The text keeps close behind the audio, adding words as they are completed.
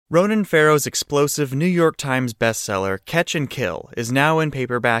Ronan Farrow's explosive New York Times bestseller, Catch and Kill, is now in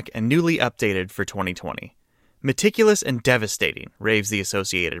paperback and newly updated for 2020. Meticulous and devastating, raves the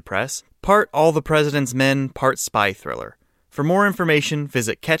Associated Press. Part All the President's Men, part spy thriller. For more information,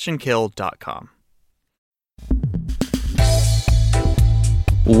 visit catchandkill.com.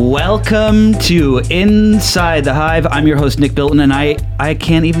 Welcome to Inside the Hive. I'm your host, Nick Bilton, and I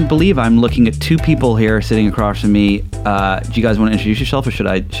can't even believe I'm looking at two people here sitting across from me. Do you guys want to introduce yourself, or should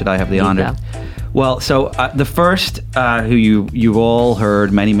I have the honor? Well, so the first, who you've all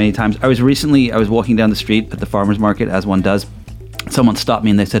heard many times. I was walking down the street at the farmer's market, as one does. Someone stopped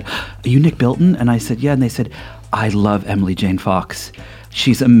me and they said, "Are you Nick Bilton?" And I said, "Yeah." And they said, "I love Emily Jane Fox.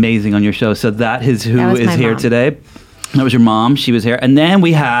 She's amazing on your show." So that is who is here today. That was your mom. She was here. And then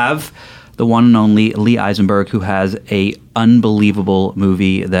we have the one and only Lee Eisenberg, who has a unbelievable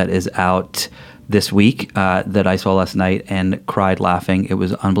movie that is out this week that I saw last night and cried laughing. It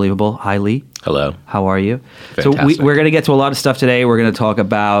was unbelievable. Hi, Lee. Hello. How are you? Fantastic. So we're going to get to a lot of stuff today. We're going to talk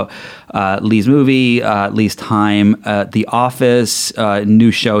about Lee's movie, Lee's time, The Office,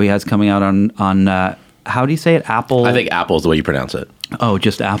 new show he has coming out on how do you say it? Apple? I think Apple is the way you pronounce it. Oh,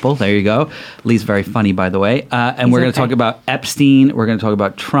 just Apple. There you go. Lee's very funny, by the way. And we're going to talk about Epstein. We're going to talk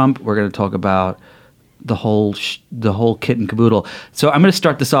about Trump. We're going to talk about the whole kit and caboodle. So I'm going to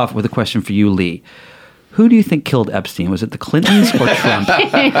start this off with a question for you, Lee. Who do you think killed Epstein? Was it the Clintons or Trump?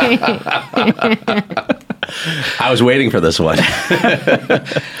 I was waiting for this one.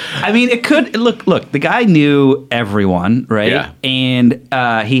 I mean, it could look. The guy knew everyone, right? Yeah. And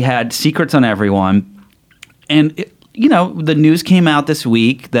he had secrets on everyone. And the news came out this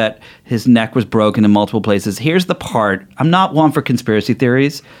week that his neck was broken in multiple places. Here's the part. I'm not one for conspiracy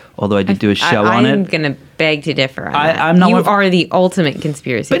theories, although I did do a show on it. I'm going to beg to differ on that. I'm not you are the ultimate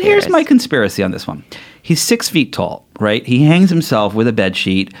conspiracy theorist. But here's my conspiracy on this one. He's 6 feet tall, right? He hangs himself with a bed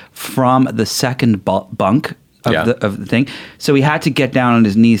sheet from the second bunk of the thing. So he had to get down on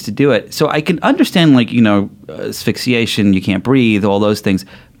his knees to do it. So I can understand, asphyxiation, you can't breathe, all those things.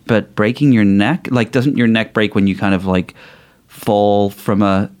 But breaking your neck, doesn't your neck break when you kind of fall from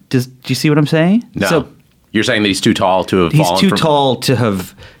a? Do you see what I'm saying? No. So you're saying that he's too tall to have fallen. He's too tall to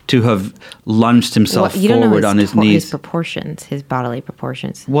have lunged himself forward on his knees. His proportions, his bodily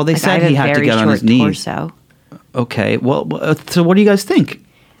proportions. Well, they said he had to get on his knees. Torso. Okay. Well, so what do you guys think?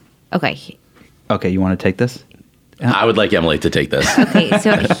 Okay. Okay, you want to take this? I would like Emily to take this. Okay,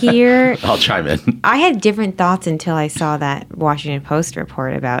 so here I'll chime in. I had different thoughts until I saw that Washington Post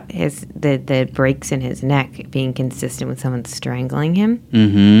report about the breaks in his neck being consistent with someone strangling him.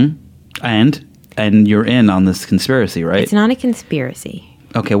 Mm-hmm. And you're in on this conspiracy, right? It's not a conspiracy.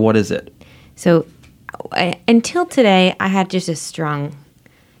 Okay, what is it? So until today, I had just a strong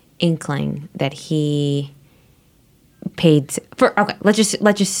inkling that he paid for. Okay, let's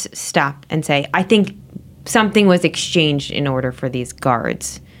just stop and say I think something was exchanged in order for these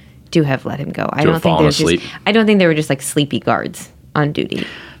guards to have let him go. I don't think they were just like sleepy guards on duty.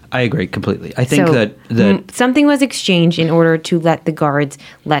 I agree completely. I think that something was exchanged in order to let the guards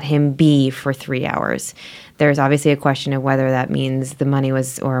let him be for 3 hours. There's obviously a question of whether that means the money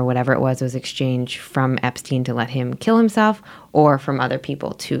was, or whatever it was exchanged from Epstein to let him kill himself or from other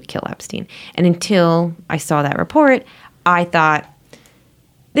people to kill Epstein. And until I saw that report, I thought,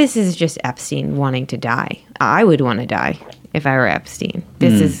 this is just Epstein wanting to die. I would want to die if I were Epstein.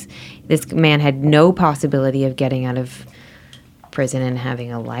 This man had no possibility of getting out of prison and having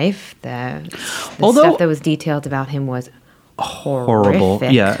a life. The stuff that was detailed about him was horrible.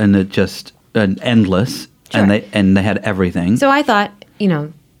 Yeah, and it just endless. Sure. And they had everything. So I thought,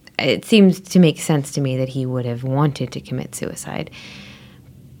 it seems to make sense to me that he would have wanted to commit suicide.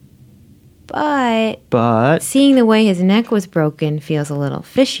 But seeing the way his neck was broken feels a little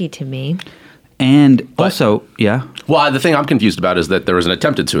fishy to me. And also, yeah. Well, the thing I'm confused about is that there was an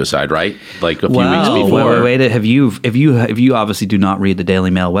attempted suicide, right? Like a few weeks before. Wait. Have you obviously do not read the Daily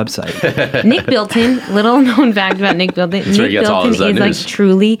Mail website? Nick Bilton, little known fact about Nick Bilton. That's Nick Bilton is news.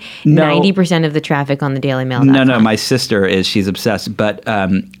 Truly 90% of the traffic on the Daily Mail. No, my sister is. She's obsessed. But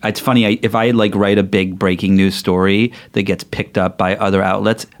it's funny. If I write a big breaking news story that gets picked up by other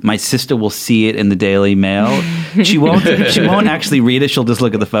outlets, my sister will see it in the Daily Mail. She won't actually read it. She'll just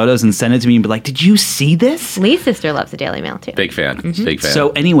look at the photos and send it to me and be like, "Did you see this?" Lee's sister loves the Daily Mail too. Big fan. Mm-hmm. Big fan. So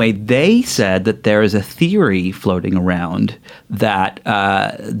anyway, they said that there is a theory floating around that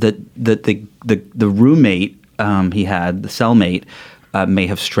the roommate he had, the cellmate, may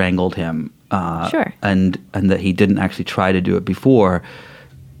have strangled him. Sure. And that he didn't actually try to do it before.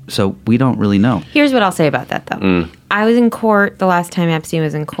 So we don't really know. Here's what I'll say about that, though. I was in court the last time Epstein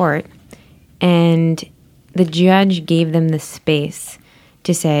was in court, and the judge gave them the space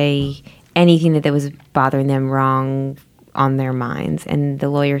to say anything that was bothering them wrong on their minds, and the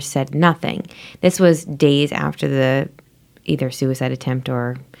lawyers said nothing. This was days after the either suicide attempt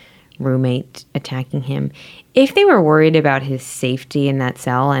or roommate attacking him. If they were worried about his safety in that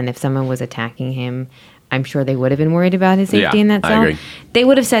cell, and if someone was attacking him, I'm sure they would have been worried about his safety in that cell. I agree. They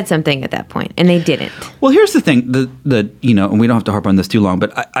would have said something at that point, and they didn't. Well, here's the thing: and we don't have to harp on this too long,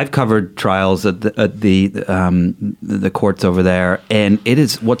 but I've covered trials at the courts over there, and it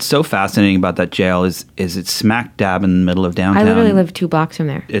is what's so fascinating about that jail is it's smack dab in the middle of downtown. I literally live 2 blocks from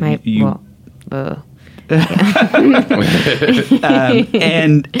there. And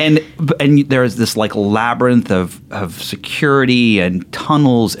there's this like labyrinth of security and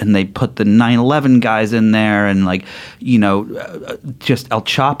tunnels, and they put the 9/11 guys in there, and just El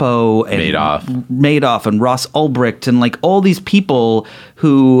Chapo and Madoff and Ross Ulbricht and like all these people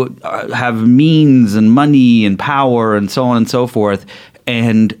who have means and money and power and so on and so forth,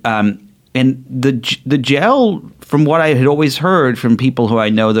 and the jail, from what I had always heard from people who I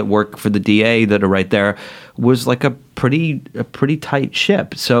know that work for the DA that are right there, was like a pretty tight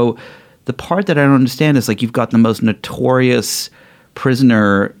ship. So the part that I don't understand is like you've got the most notorious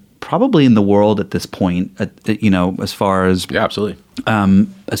prisoner probably in the world at this point, as far as absolutely,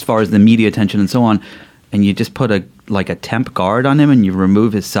 as far as the media attention and so on, and you just put a temp guard on him and you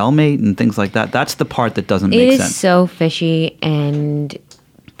remove his cellmate and things like that. That's the part that doesn't make sense. It is so fishy and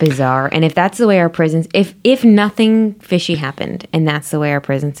bizarre. And if that's the way our prisons, if nothing fishy happened and that's the way our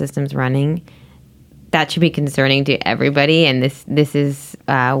prison system's running, that should be concerning to everybody. And this is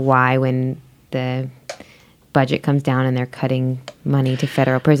why when the budget comes down and they're cutting money to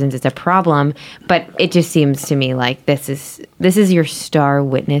federal prisons, it's a problem. But it just seems to me like this is your star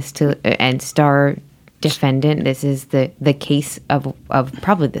witness and star defendant. This is the case of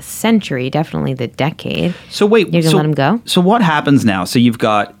probably the century, definitely the decade. So wait, you're gonna let him go? So what happens now? So you've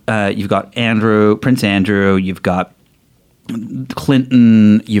got Prince Andrew, you've got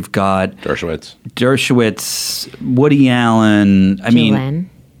Clinton, you've got Dershowitz, Woody Allen. Ghislaine.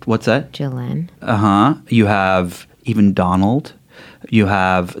 What's that? Ghislaine. You have even Donald.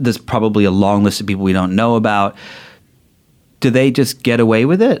 There's probably a long list of people we don't know about. Do they just get away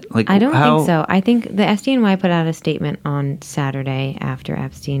with it? I don't think so. I think the SDNY put out a statement on Saturday after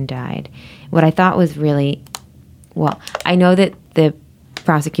Epstein died. What I thought was really, I know that the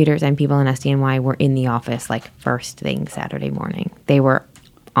prosecutors and people in SDNY were in the office first thing Saturday morning. They were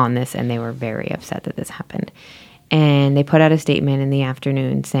on this and they were very upset that this happened. And they put out a statement in the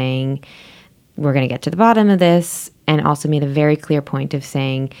afternoon saying, we're going to get to the bottom of this, and also made a very clear point of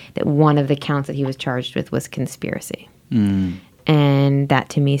saying that one of the counts that he was charged with was conspiracy. And that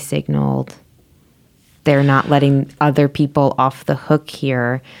to me signaled they're not letting other people off the hook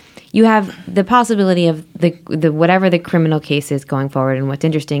here. You have the possibility of the whatever the criminal case is going forward. And what's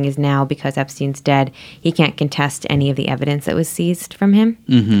interesting is now, because Epstein's dead, he can't contest any of the evidence that was seized from him.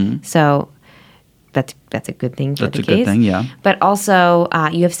 Mm-hmm. So that's a good thing for the case. That's a good thing, yeah. But also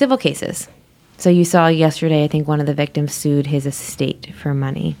you have civil cases. So you saw yesterday, I think one of the victims sued his estate for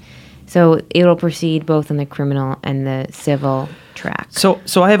money. So it'll proceed both on the criminal and the civil track. So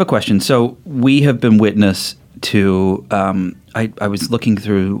I have a question. So we have been witness to. I was looking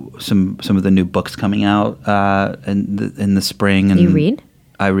through some of the new books coming out in the spring. And you read?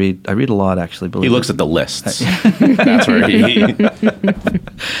 I read a lot, actually. He looks at the lists. That's where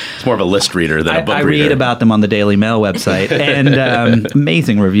it's more of a list reader than a book reader. I read about them on the Daily Mail website, and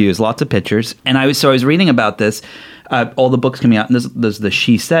amazing reviews, lots of pictures. And I was reading about this. All the books coming out, and there's the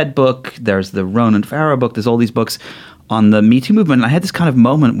She Said book, there's the Ronan Farrow book, there's all these books on the Me Too movement, and I had this kind of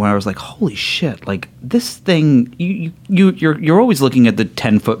moment where I was like, holy shit, this thing, you're always looking at the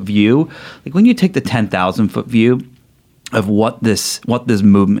 10-foot view. When you take the 10,000-foot view of what this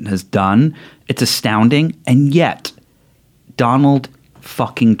movement has done, it's astounding, and yet Donald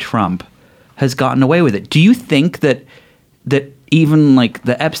fucking Trump has gotten away with it. Do you think that even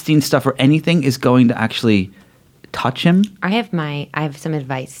the Epstein stuff or anything is going to actually touch him? I have some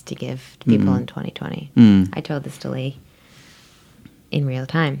advice to give to people in 2020. I told this to Lee in real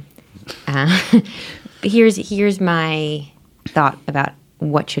time. Here's my thought about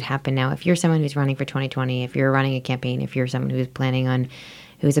what should happen now. If you're someone who's running for 2020, if you're running a campaign, if you're someone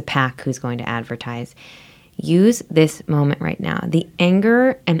who's a PAC who's going to advertise, use this moment right now. The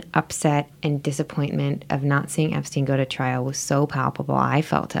anger and upset and disappointment of not seeing Epstein go to trial was so palpable. I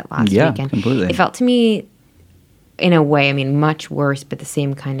felt it last weekend. Yeah, completely. It felt to me, in a way, much worse, but the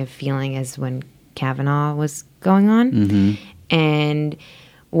same kind of feeling as when Kavanaugh was going on. Mm-hmm. And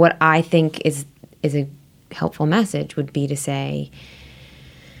what I think is a helpful message would be to say,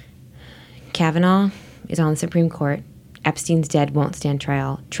 Kavanaugh is on the Supreme Court. Epstein's dead, won't stand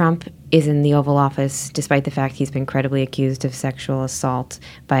trial. Trump is in the Oval Office, despite the fact he's been credibly accused of sexual assault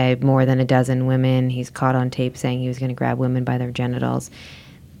by more than a dozen women. He's caught on tape saying he was going to grab women by their genitals.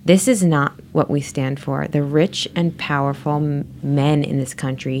 This is not what we stand for. The rich and powerful men in this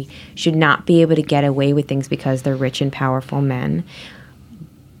country should not be able to get away with things because they're rich and powerful men.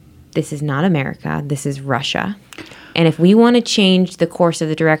 This is not America. This is Russia. And if we want to change the course of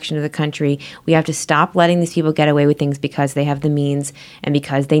the direction of the country, we have to stop letting these people get away with things because they have the means and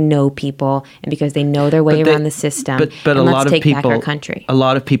because they know people and because they know their way around the system. But and a let's lot of take people, back our country. A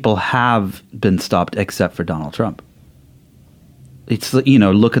lot of people have been stopped except for Donald Trump. It's,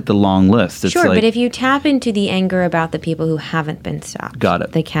 look at the long list. It's sure, like, but if you tap into the anger about the people who haven't been stopped, got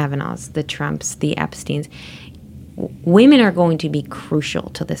it. The Kavanaughs, the Trumps, the Epsteins, women are going to be crucial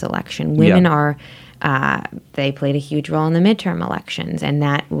to this election. Women are, they played a huge role in the midterm elections, and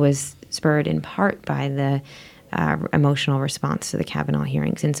that was spurred in part by the emotional response to the Kavanaugh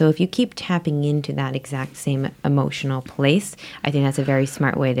hearings. And so if you keep tapping into that exact same emotional place, I think that's a very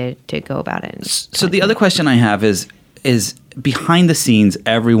smart way to go about it. So the other question I have is behind the scenes,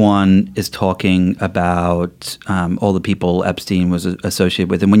 everyone is talking about all the people Epstein was associated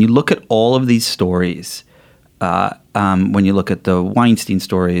with. And when you look at all of these stories, when you look at the Weinstein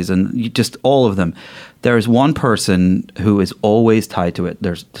stories and just all of them, there is one person who is always tied to it.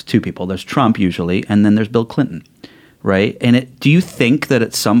 There's two people. There's Trump usually, and then there's Bill Clinton, right? And do you think that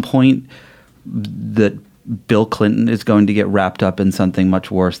at some point that Bill Clinton is going to get wrapped up in something much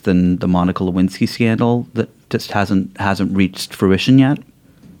worse than the Monica Lewinsky scandal that just hasn't reached fruition yet?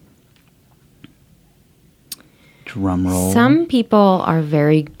 Drum roll. Some people are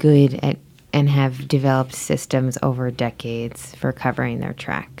very good at and have developed systems over decades for covering their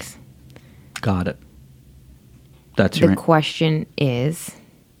tracks. Got it. That's the question is,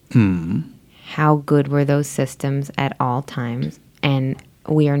 how good were those systems at all times? And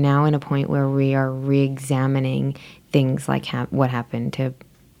we are now in a point where we are re-examining things like what happened to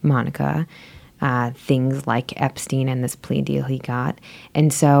Monica, things like Epstein and this plea deal he got.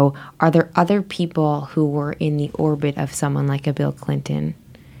 And so are there other people who were in the orbit of someone like a Bill Clinton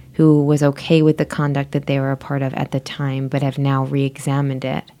who was okay with the conduct that they were a part of at the time but have now re-examined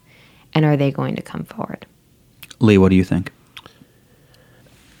it? And are they going to come forward? Lee, what do you think?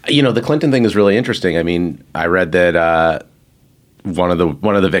 The Clinton thing is really interesting. I mean, I read that one of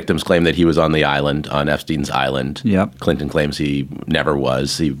the victims claimed that he was on the island, on Epstein's island. Yep. Clinton claims he never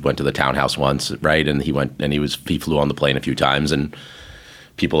was. He went to the townhouse once, right? And he flew on the plane a few times. And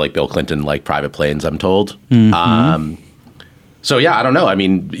people like Bill Clinton like private planes, I'm told. Mm-hmm. So yeah, I don't know. I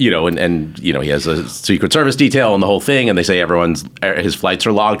mean, he has a Secret Service detail and the whole thing, and they say his flights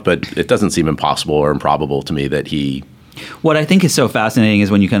are logged, but it doesn't seem impossible or improbable to me that he. What I think is so fascinating is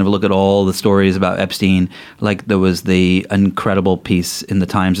when you kind of look at all the stories about Epstein, like there was the incredible piece in the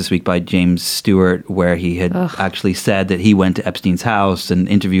Times this week by James Stewart where he had actually said that he went to Epstein's house and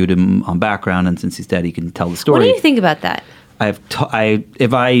interviewed him on background, and since he's dead, he can tell the story. What do you think about that?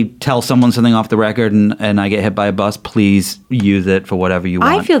 If I tell someone something off the record and I get hit by a bus, please use it for whatever you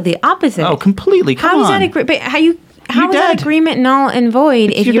want. I feel the opposite. Oh, completely. Come on. How is that agreement null and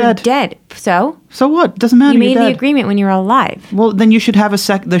void if you're dead? So what? Doesn't matter. You made the agreement when you're alive. Well, then you should have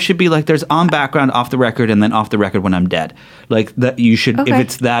there should be there's on background, off the record, and then off the record when I'm dead. Like that you should. Okay. If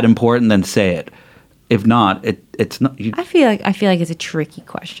it's that important, then say it. If not, it's not. I feel like it's a tricky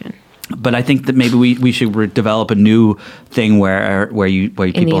question. But I think that maybe we should develop a new thing where people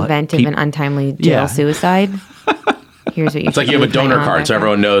in the event of an untimely jail suicide. Here's what you. It's like you have a donor card, so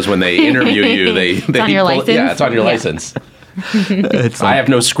everyone knows when they interview you. It's on your license. Yeah, it's on your license. I have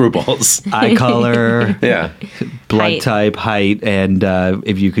no scruples. Eye color, blood height. type, and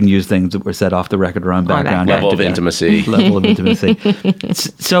if you can use things that were said off the record or on background. Level of intimacy.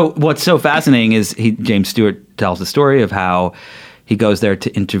 So what's so fascinating is James Stewart tells the story of how he goes there to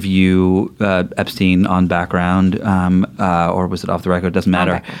interview Epstein on background, or was it off the record? It doesn't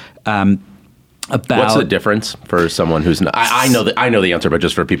matter. What's the difference for someone who's not? I know the answer, but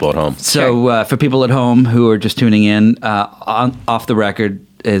just for people at home. So for people at home who are just tuning in, off the record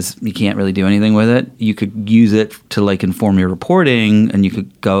is you can't really do anything with it. You could use it to inform your reporting, and you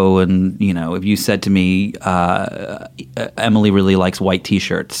could go and if you said to me, Emily really likes white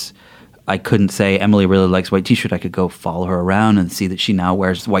T-shirts. I couldn't say Emily really likes white T-shirt. I could go follow her around and see that she now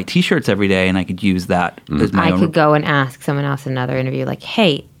wears white T-shirts every day, and I could use that as my own. I could go and ask someone else in another interview,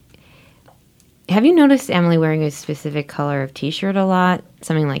 hey, Have you noticed Emily wearing a specific color of T-shirt a lot?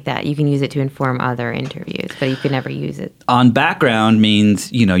 Something like that. You can use it to inform other interviews, but you could never use it. On background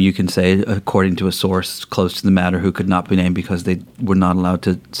means, you can say, according to a source close to the matter who could not be named because they were not allowed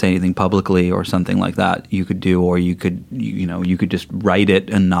to say anything publicly or something like that. You could do, or you could just write it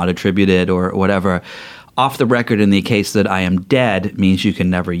and not attribute it or whatever. Off the record, in the case that I am dead, means you can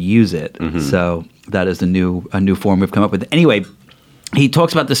never use it. Mm-hmm. So that is a new form we've come up with. Anyway, he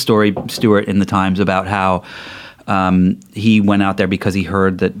talks about this story, Stuart, in the Times about how he went out there because he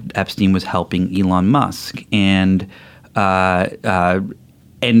heard that Epstein was helping Elon Musk, and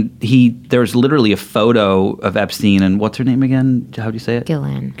there's literally a photo of Epstein and what's her name again? How do you say it?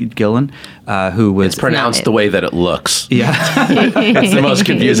 Gillan, who was... It's pronounced the way that it looks. Yeah. It's the most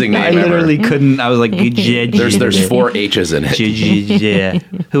confusing name ever. I literally couldn't. I was like... There's 4 H's in it.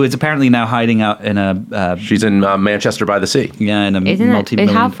 Who is apparently now hiding out in a... She's in Manchester by the Sea. Yeah, in a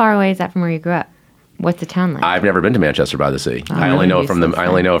multi-million... How far away is that from where you grew up? What's the town like? I've never been to Manchester by the Sea. I only know it from the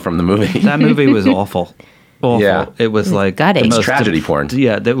movie. That movie was awful. Awful. Yeah. It was like gutting. It's tragedy porn.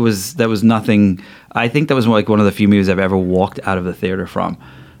 Yeah, that was nothing. I think that was like one of the few movies I've ever walked out of the theater from.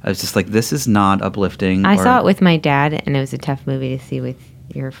 I was just like, this is not uplifting. I saw it with my dad, and it was a tough movie to see with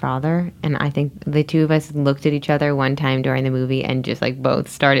your father. And I think the two of us looked at each other one time during the movie and just like both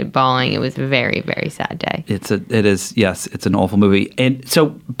started bawling. It was a very, very sad day. It's an awful movie. And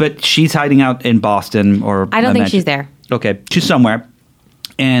so, but she's hiding out in Boston, or I don't think she's there. Okay, she's somewhere.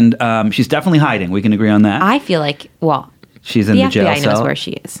 And she's definitely hiding. We can agree on that. I feel like, she's in the jail cell. The FBI knows where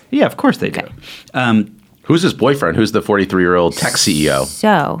she is. Yeah, of course they do. Who's his boyfriend? Who's the 43-year-old tech CEO?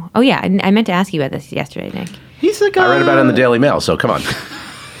 I meant to ask you about this yesterday, Nick. He's like, I read about it in the Daily Mail, so come on.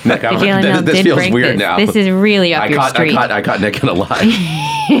 Nick, this feels weird now. This is really up your street. I caught Nick in a lie.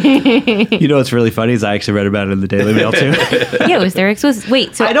 You know what's really funny is I actually read about it in the Daily Mail too. Yeah, it was there.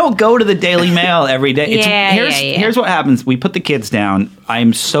 Wait, so I don't go to the Daily Mail every day. Here's what happens. We put the kids down.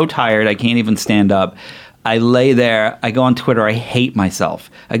 I'm so tired. I can't even stand up. I lay there. I go on Twitter. I hate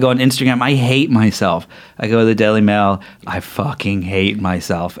myself. I go on Instagram. I hate myself. I go to the Daily Mail. I fucking hate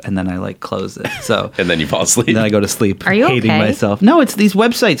myself. And then I close it. So and then you fall asleep. And then I go to sleep. Are you hating myself? No, it's these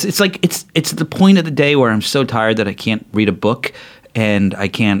websites. It's like it's the point of the day where I'm so tired that I can't read a book. And I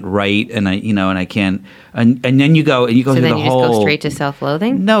can't write, and I can't, and then you go through the whole. So then you just go straight to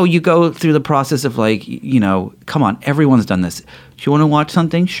self-loathing? No, you go through the process of come on, everyone's done this. Do you want to watch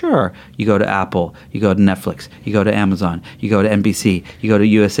something? Sure. You go to Apple, you go to Netflix, you go to Amazon, you go to NBC, you go to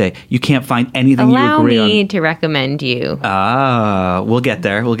USA. You can't find anything you agree on. Allow me to recommend you. We'll get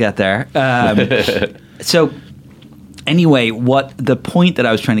there. So, anyway, what the point that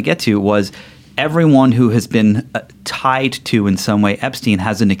I was trying to get to was. Everyone who has been tied to in some way Epstein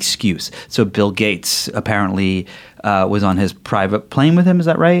has an excuse. So Bill Gates apparently was on his private plane with him. Is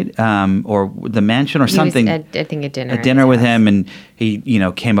that right? Or the mansion or something? I think a dinner. A dinner with him, and he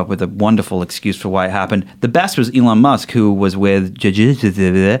came up with a wonderful excuse for why it happened. The best was Elon Musk, who was with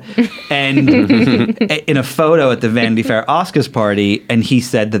and in a photo at the Vanity Fair Oscars party, and he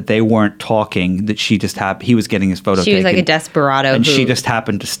said that they weren't talking. That she just he was getting his photo. She was like a desperado, and she just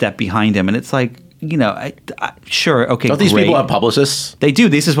happened to step behind him, and it's like. Sure, okay, Don't these people have publicists? They do.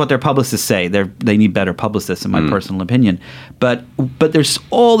 This is what their publicists say. They need better publicists, in my personal opinion. But there's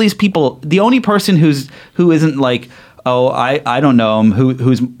all these people. The only person who isn't like, I don't know him,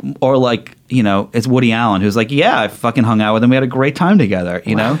 who's or like, it's Woody Allen, who's like, yeah, I fucking hung out with him. We had a great time together.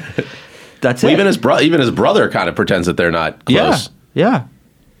 Wow. That's it. Even his brother kind of pretends that they're not close. Yeah.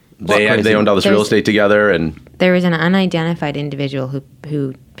 They owned all this real estate together, and there was an unidentified individual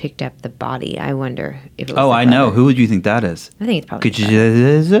who picked up the body. I wonder if it was I know. Who would you think that is? I think it's probably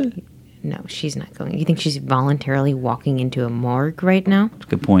is it? No, she's not going. You think she's voluntarily walking into a morgue right now? That's a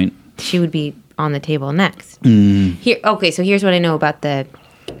good point. She would be on the table next. So here's what I know about the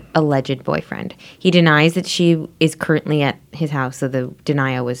alleged boyfriend. He denies that she is currently at his house, so the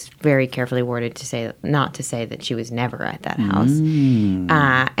denial was very carefully worded to say not to say that she was never at that house.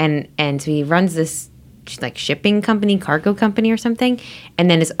 And so he runs this shipping company, cargo company or something, and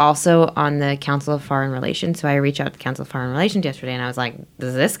then is also on the Council of Foreign Relations. So I reached out to the Council of Foreign Relations yesterday, and I was like,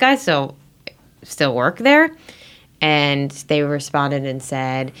 does this guy still work there? And they responded and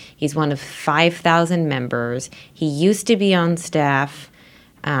said he's one of 5,000 members. He used to be on staff.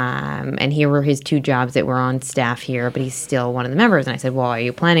 And here were his 2 jobs that were on staff here, but he's still one of the members. And I said, well, are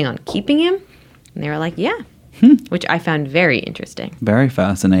you planning on keeping him? And they were like, yeah, which I found very interesting. Very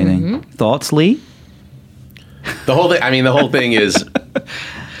fascinating. Thoughts, Lee? The whole thing is,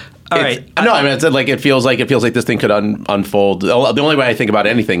 All right. No, I mean, it's like it feels like this thing could unfold. The only way I think about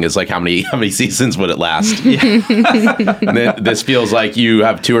anything is like how many seasons would it last? This feels like you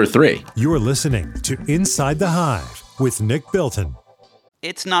have 2 or 3. You're listening to Inside the Hive with Nick Bilton.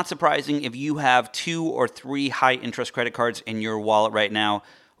 It's not surprising if you have 2 or 3 high-interest credit cards in your wallet right now.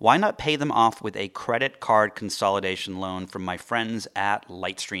 Why not pay them off with a credit card consolidation loan from my friends at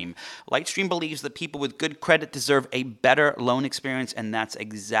Lightstream? Lightstream believes that people with good credit deserve a better loan experience, and that's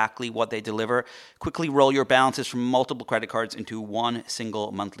exactly what they deliver. Quickly roll your balances from multiple credit cards into one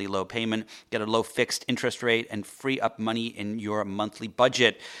single monthly low payment, get a low fixed interest rate, and free up money in your monthly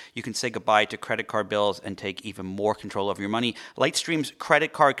budget. You can say goodbye to credit card bills and take even more control of your money. Lightstream's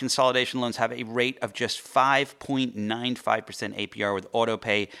credit card consolidation loans have a rate of just 5.95% APR with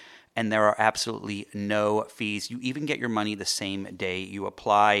autopay, and there are absolutely no fees. You even get your money the same day you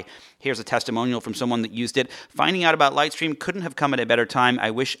apply. Here's a testimonial from someone that used it. Finding out about Lightstream couldn't have come at a better time.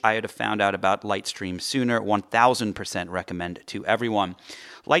 I wish I had found out about Lightstream sooner. 1000% recommend to everyone.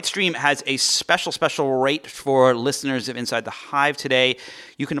 Lightstream has a special rate for listeners of Inside the Hive today.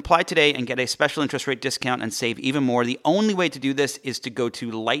 You can apply today and get a special interest rate discount and save even more. The only way to do this is to go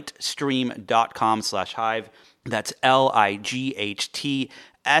to lightstream.com/hive. That's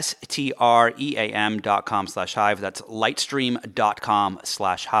lightstream.com/hive. That's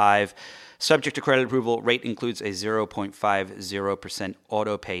lightstream.com/hive. Subject to credit approval, rate includes a 0.50%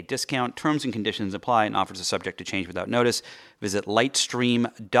 auto pay discount. Terms and conditions apply and offers are subject to change without notice. Visit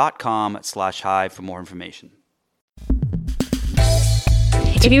lightstream.com/hive for more information.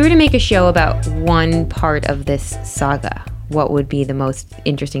 If you were to make a show about one part of this saga, what would be the most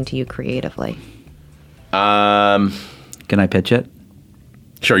interesting to you creatively? Can I pitch it?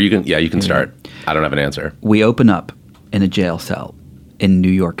 Sure, you can. Yeah, you can start. I don't have an answer. We open up in a jail cell in New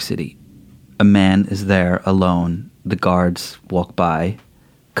York City. A man is there alone. The guards walk by.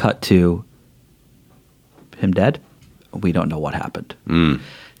 Cut to him dead. We don't know what happened. And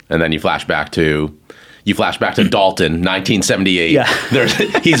then you flash back to Dalton, 1978. Yeah.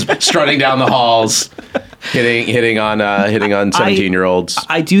 He's strutting down the halls, hitting on 17-year-olds.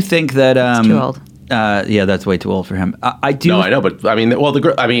 I do think that It's too old. Yeah, that's way too old for him. I do. No, I know, but I mean, the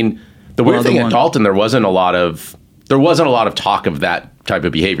weird thing at Dalton, there wasn't a lot of talk of that type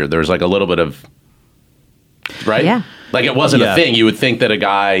of behavior. There was like a little bit of, right? Yeah. Like it wasn't a thing. You would think that a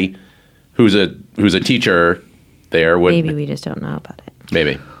guy who's a teacher there would. Maybe we just don't know about it.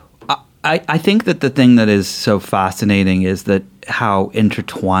 Maybe. I think that the thing that is so fascinating is that how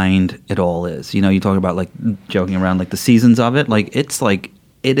intertwined it all is. You know, you talk about like joking around like the seasons of it. Like it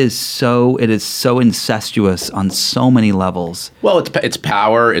is so incestuous on so many levels. Well, it's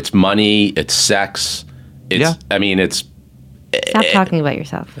power, it's money, it's sex. I mean, it's. Stop talking about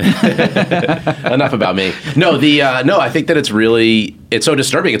yourself. Enough about me. No, I think that it's so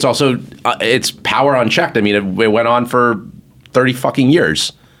disturbing. It's also it's power unchecked. I mean, it went on for 30 fucking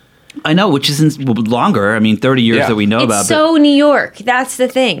years. I know, which is longer. I mean, 30 years that we know about. It's so New York. That's the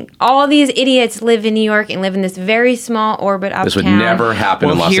thing. All these idiots live in New York and live in this very small orbit uptown. This would never happen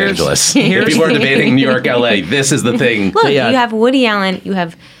in Los Angeles. If people are debating New York, LA, this is the thing. Look, you have Woody Allen, you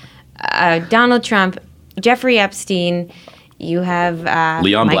have Donald Trump, Jeffrey Epstein, you have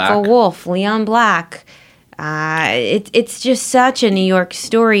Michael Wolff, Leon Black. It's just such a New York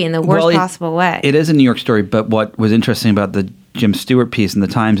story in the worst possible way. It is a New York story, but what was interesting about the Jim Stewart piece in the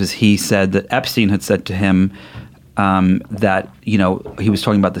Times is he said that Epstein had said to him that, you know, he was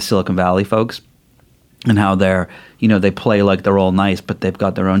talking about the Silicon Valley folks and how they're, you know, they play like they're all nice, but they've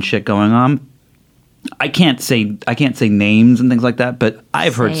got their own shit going on. I can't say names and things like that, but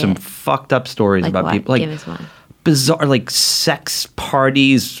I've heard some fucked up stories about what? people like Give us one. Bizarre, like sex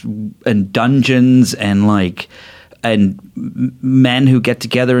parties and dungeons and men who get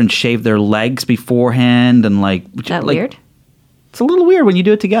together and shave their legs beforehand and like. Is that weird? It's a little weird when you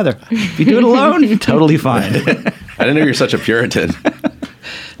do it together. If you do it alone, totally fine. I didn't know you're such a Puritan.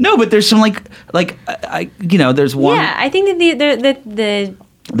 No, but there's some there's one. Yeah, I think that the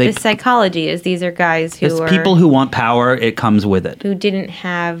psychology is these are guys who are people who want power. It comes with it. Who didn't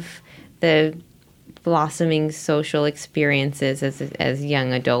have the blossoming social experiences as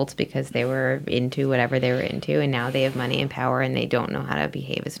young adults because they were into whatever they were into, and now they have money and power, and they don't know how to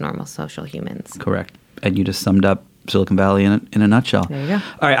behave as normal social humans. Correct. And you just summed up Silicon Valley in a nutshell. There you go.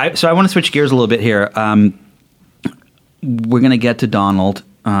 All right, so I want to switch gears a little bit here. We're going to get to Donald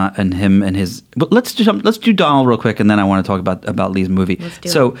and him and his. But let's do Donald real quick, and then I want to talk about Lee's movie. Let's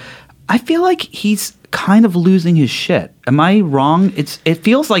do it. I feel like he's kind of losing his shit. Am I wrong? It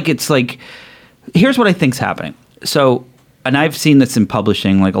feels like it's like. Here's what I think's happening. So, and I've seen this in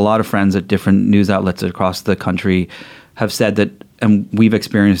publishing. Like a lot of friends at different news outlets across the country have said that and we've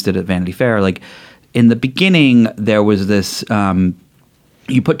experienced it at Vanity Fair, like in the beginning, there was this,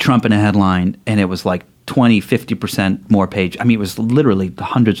 you put Trump in a headline and it was like 20, 50% more page. I mean, it was literally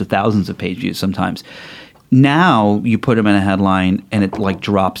hundreds of thousands of page views sometimes. Now you put him in a headline and it like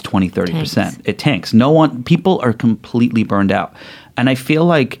drops 20, 30%. It tanks. People are completely burned out. And I feel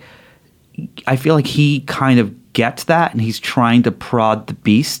like he kind of gets that, and he's trying to prod the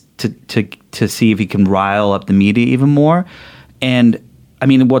beast to see if he can rile up the media even more. And I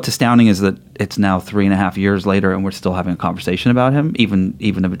mean, what's astounding is that it's now 3.5 years later and we're still having a conversation about him, even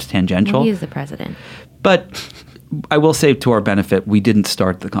if it's tangential. Well, he is the president. But I will say, to our benefit, we didn't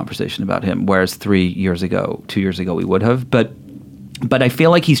start the conversation about him, whereas 2 years ago, we would have. But I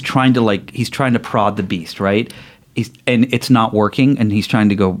feel like he's trying to prod the beast, right? And it's not working, and he's trying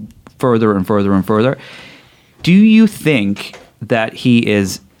to go further and further and further. Do you think that he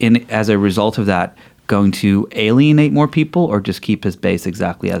is, as a result of that, going to alienate more people, or just keep his base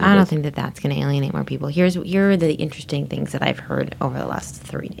exactly as it is? I don't think that that's going to alienate more people. Here are the interesting things that I've heard over the last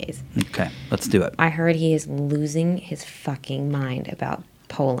 3 days. Okay, let's do it. I heard he is losing his fucking mind about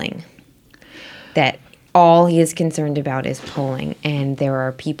polling. That all he is concerned about is polling. And there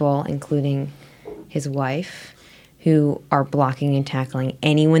are people, including his wife, who are blocking and tackling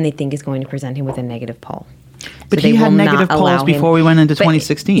anyone they think is going to present him with a negative poll. But he had negative polls before we went into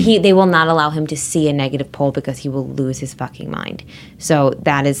 2016. They will not allow him to see a negative poll because he will lose his fucking mind. So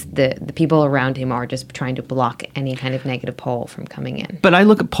that is the people around him are just trying to block any kind of negative poll from coming in. But I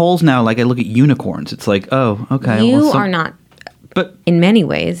look at polls now like I look at unicorns. It's like, oh, okay. You are not, but in many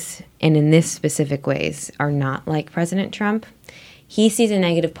ways, and in this specific ways, are not like President Trump. He sees a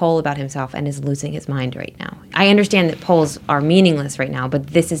negative poll about himself and is losing his mind right now. I understand that polls are meaningless right now, but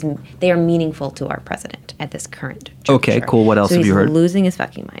they are meaningful to our president at this current juncture. Okay, cool. What else have you heard? He's losing his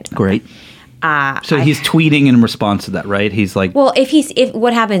fucking mind. Great. So he's tweeting in response to that, right? He's like, well, if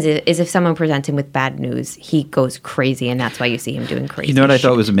what happens is if someone presents him with bad news, he goes crazy, and that's why you see him doing crazy. You know what I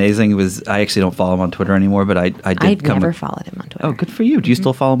thought was amazing was I actually don't follow him on Twitter anymore, but I've never followed him on Twitter. Oh, good for you. Do you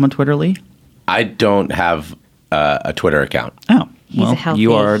still follow him on Twitter, Lee? I don't have a Twitter account. Oh. Well,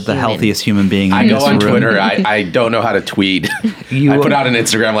 you are the healthiest human being. I go on Twitter. I don't know how to tweet. I put out an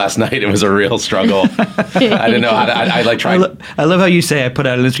Instagram last night. It was a real struggle. I didn't know how to. I like tried. I love how you say I put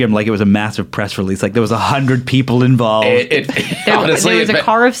out an Instagram like it was a massive press release. Like there was 100 people involved. Honestly, there was a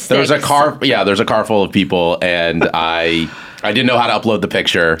car of 6. There was a car. Yeah, there's a car full of people, and I didn't know how to upload the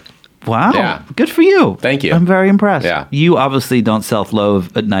picture. Wow. Yeah. Good for you. Thank you. I'm very impressed. Yeah. You obviously don't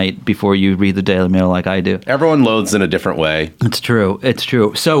self-loathe at night before you read the Daily Mail like I do. Everyone loathes in a different way. It's true.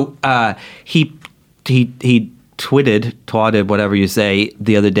 So he twatted, whatever you say,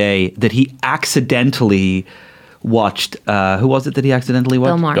 the other day that he accidentally watched, who was it that he accidentally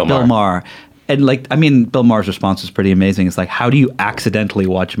watched? Bill Maher. And Bill Maher's response was pretty amazing. It's like, how do you accidentally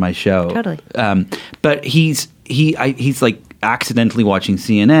watch my show? Totally. But he's like accidentally watching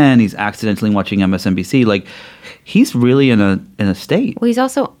CNN. He's accidentally watching MSNBC. Like, he's really in a state. Well, he's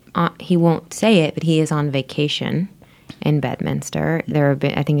also he won't say it, but he is on vacation in Bedminster.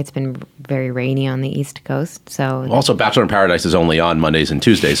 I think it's been very rainy on the East Coast. So also, Bachelor in Paradise is only on Mondays and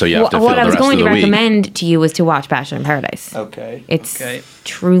Tuesdays, so you have to fill the rest of the week. What I was going to recommend to you was to watch Bachelor in Paradise. Okay. It's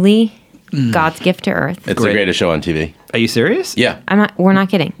truly God's gift to Earth. It's the greatest show on TV. Are you serious? Yeah. We're not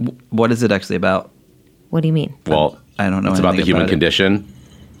kidding. What is it actually about? What do you mean? Well, I don't know. It's about the human condition.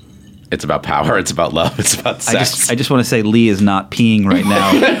 It's about power. It's about love. It's about sex. I just want to say Lee is not peeing right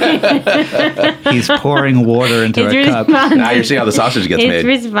now. He's pouring water into a cup. Now you're seeing how the sausage gets made.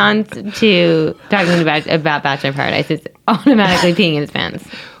 His response to talking about Bachelor in Paradise is automatically peeing in his pants.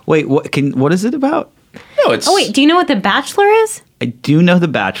 Wait, what is it about? No, it's. Oh wait, do you know what The Bachelor is? I do know The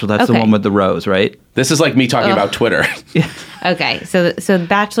Bachelor. That's the one with the rose, right? This is like me talking about Twitter. Okay, so The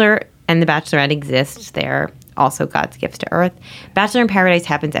Bachelor and The Bachelorette exists. They're also God's gifts to Earth. Bachelor in Paradise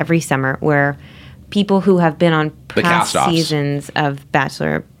happens every summer, where people who have been on past seasons of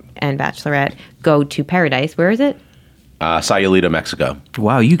Bachelor and Bachelorette go to Paradise. Where is it? Sayulita, Mexico.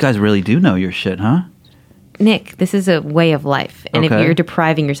 Wow, you guys really do know your shit, huh? Nick, this is a way of life, and if you're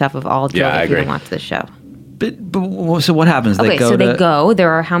depriving yourself of all joy if you don't watch this show. But so what happens? They go.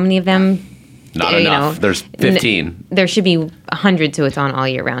 There are how many of them? Not enough. There's 15. There should be 100, so it's on all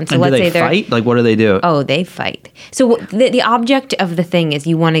year round. So and let's do they fight? Like, what do they do? Oh, they fight. So the object of the thing is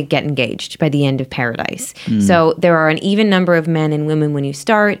you want to get engaged by the end of Paradise. So there are an even number of men and women when you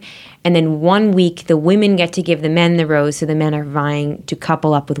start, and then 1 week the women get to give the men the rose, so the men are vying to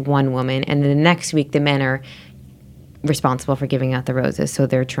couple up with one woman, and then the next week the men are responsible for giving out the roses. So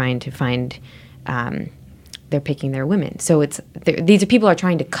they're trying to find, they're picking their women. So these are people are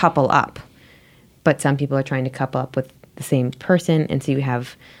trying to couple up. But some people are trying to couple up with the same person, and so you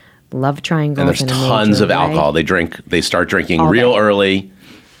have love triangles. And there's in a tons major of alcohol. way. They start drinking All real day. early,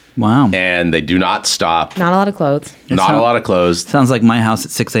 Wow. and they do not stop. Not a lot of clothes. Not a lot of clothes. Sounds like my house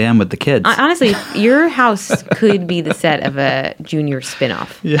at 6 a.m. with the kids. Honestly, your house could be the set of a Junior spinoff.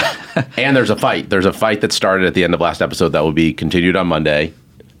 And there's a fight. There's a fight that started at the end of last episode that will be continued on Monday.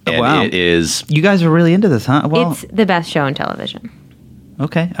 And Wow. it is... You guys are really into this, huh? Well, It's the best show in television.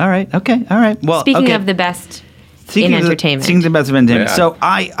 okay. All right. Well, Speaking okay. of the best Speaking in of the- entertainment. Speaking of the best of entertainment. Yeah. So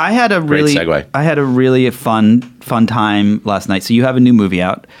I had a Great really segue. I had a really fun time last night. So you have a new movie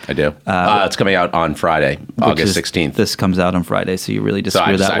out. I do. It's coming out on Friday, which August is- 16th. This comes out on Friday, so you really just So I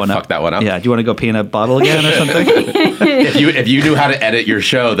screw just- that I one up. fucked that one up. Yeah. Do you want to go pee in a bottle again or something? If you knew how to edit your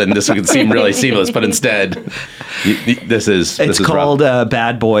show, then this would seem really seamless. But instead, this is It's rough. called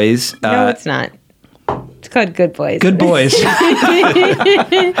Bad Boys. No, it's not. It's called Good Boys. Good Boys.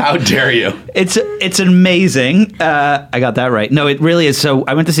 How dare you? It's amazing. I got that right. No, it really is. So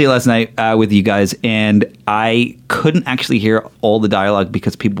I went to see it last night with you guys, and I couldn't actually hear all the dialogue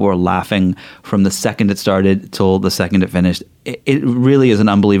because people were laughing from the second it started till the second it finished. It really is an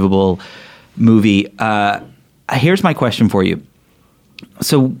unbelievable movie. Here's my question for you.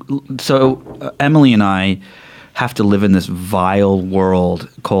 So Emily and I have to live in this vile world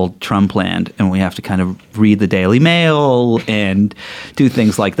called Trumpland, and we have to kind of read the Daily Mail and do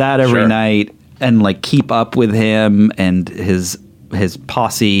things like that every Sure. night, and like keep up with him and his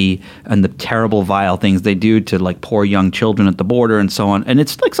posse and the terrible vile things they do to like poor young children at the border and so on. And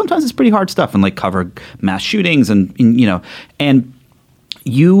it's like sometimes it's pretty hard stuff, and like cover mass shootings and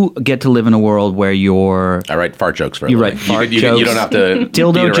you get to live in a world where I write fart jokes for a you living. write fart You jokes. don't have to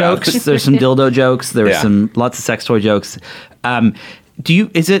dildo beat around. jokes. There's some dildo jokes. There's Yeah. some lots of sex toy jokes.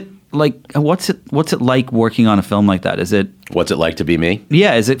 Is it like what's it like working on a film like that? Is it What's it like to be me?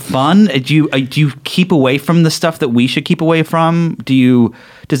 yeah? Is it fun? Do you keep away from the stuff that we should keep away from?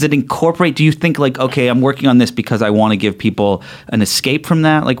 Does it incorporate? Do you think like okay, I'm working on this because I want to give people an escape from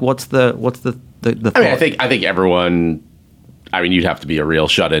that? Like what's the thought? I mean, I think everyone. I mean, you'd have to be a real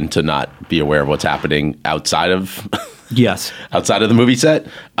shut-in to not be aware of what's happening outside of Yes. outside of the movie set.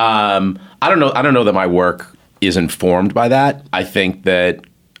 I don't know that my work is informed by that. I think that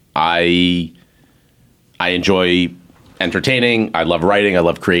I enjoy entertaining. I love writing. I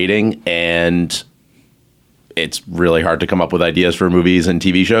love creating, and it's really hard to come up with ideas for movies and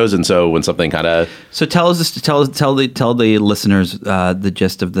TV shows. And so when something kind of So tell the listeners the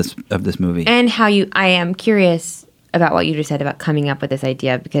gist of this movie. And how I am curious about what you just said about coming up with this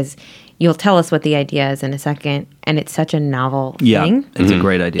idea, because you'll tell us what the idea is in a second, and it's such a novel Yeah, thing. it's a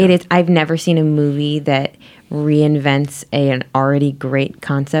great idea. It is. I've never seen a movie that reinvents an already great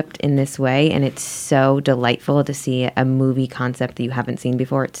concept in this way, and it's so delightful to see a movie concept that you haven't seen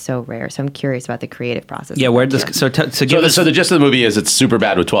before. It's so rare. So I'm curious about the creative process. Yeah, of where that does too. So the gist of the movie is it's super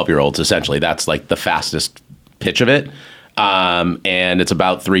bad with 12-year-olds. Essentially, that's like the fastest pitch of it, and it's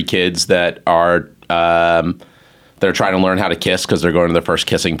about three kids that are they're trying to learn how to kiss because they're going to their first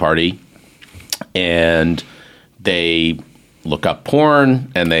kissing party, and they look up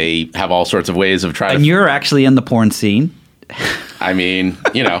porn and they have all sorts of ways of trying. And you're actually in the porn scene. I mean,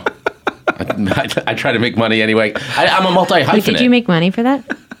 I try to make money anyway. I'm a multi-hyphenate. Wait, did you make money for that?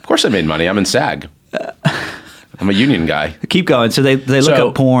 Of course I made money. I'm in SAG. I'm a union guy. Keep going. So they look So-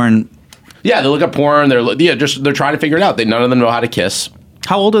 up porn. Yeah, they look up porn. They're trying to figure it out. None of them know how to kiss.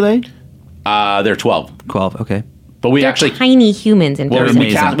 How old are they? They're 12. 12. Okay. But we They're actually tiny humans in person.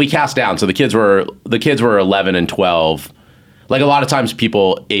 amazing. we cast down. So the kids were 11 and 12. Like a lot of times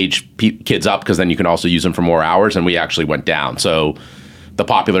people age kids up because then you can also use them for more hours, and we actually went down. So the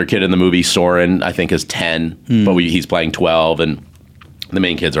popular kid in the movie, Soren, I think is 10, but he's playing 12, and the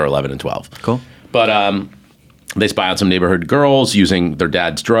main kids are 11 and 12. Cool. But they spy on some neighborhood girls using their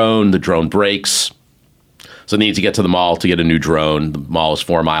dad's drone. The drone breaks. So they need to get to the mall to get a new drone. The mall is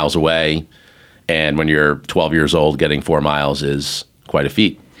 4 miles away. And when you're 12 years old, getting 4 miles is quite a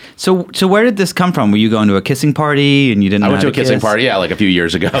feat. So where did this come from? Were you going to a kissing party and you didn't know I went how to a kissing kiss? party, like a few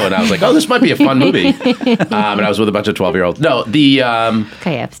years ago, and I was like, oh, this might be a fun movie. And I was with a bunch of 12-year-olds. No,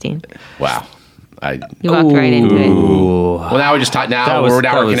 Okay, Epstein. wow. You walked right into it. Ooh. Well, now we just talk. That was- We're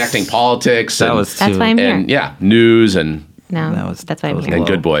that was- connecting politics. That and, was That's too- why I'm here. and yeah, news and No, that's why I'm here. and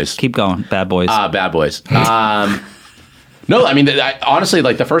good boys. Keep going. Bad boys. Bad boys. No, I mean, honestly,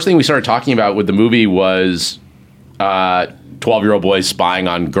 like the first thing we started talking about with the movie was 12-year-old boys spying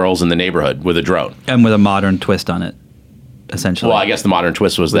on girls in the neighborhood with a drone. And with a modern twist on it, essentially. Well, I guess the modern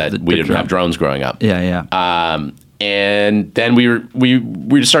twist was that the we didn't drone. have drones growing up. Yeah. And then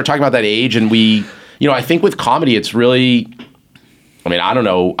we just started talking about that age, and I think with comedy, it's really I mean, I don't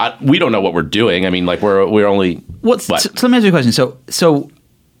know. We don't know what we're doing. I mean, like we're only. So let me ask you a question. So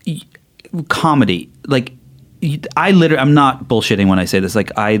comedy, like I'm not bullshitting when I say this.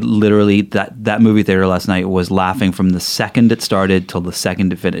 Like I literally that movie theater last night was laughing from the second it started till the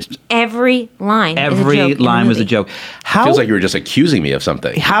second it finished. Every line was a joke. How feels like you were just accusing me of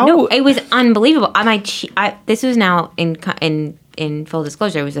something. No, it was unbelievable. This was now in full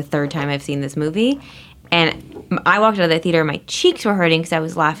disclosure. It was the third time I've seen this movie. And I walked out of the theater, my cheeks were hurting because I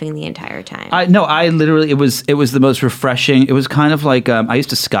was laughing the entire time. I literally, it was the most refreshing. It was kind of like, I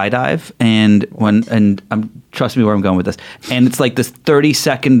used to skydive trust me where I'm going with this. And it's like this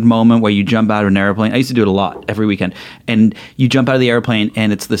 30-second moment where you jump out of an airplane. I used to do it a lot every weekend. And you jump out of the airplane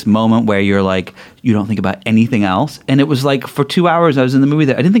and it's this moment where you're like, you don't think about anything else. And it was like for 2 hours I was in the movie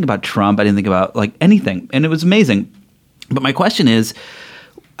there. I didn't think about Trump. I didn't think about like anything. And it was amazing. But my question is,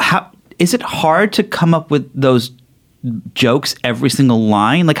 is it hard to come up with those jokes every single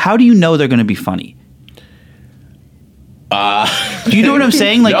line? Like, how do you know they're going to be funny? Do you know what I'm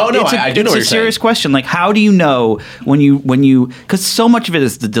saying? Like, no, I do know what you're saying. It's a serious question. Like, how do you know when you? Because so much of it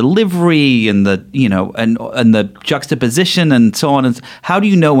is the delivery and the and the juxtaposition and so on. And how do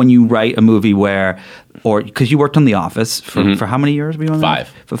you know when you write a movie because you worked on The Office for how many years were you on?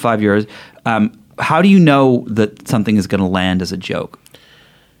 5. For 5 years. How do you know that something is going to land as a joke?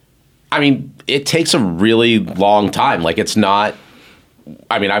 I mean, it takes a really long time. Like, it's not.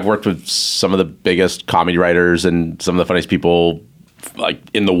 I mean, I've worked with some of the biggest comedy writers and some of the funniest people like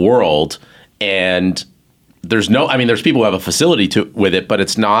in the world, and there's people who have a facility with it, but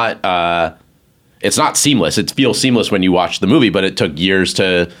it's not seamless. It feels seamless when you watch the movie, but it took years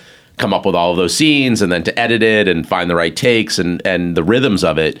to come up with all of those scenes and then to edit it and find the right takes and the rhythms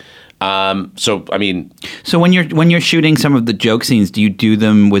of it. So when you're shooting some of the joke scenes, do you do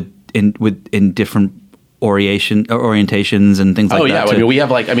them in different orientations and things like that? Oh yeah, I mean, we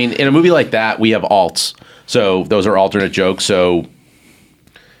have in a movie like that, we have alts. So those are alternate jokes. So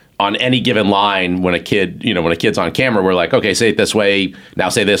on any given line, when a kid's on camera, we're like, okay, say it this way. Now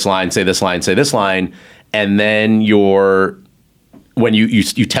say this line, say this line, say this line, and then when you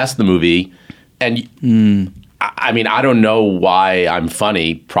test the movie, and I mean, I don't know why I'm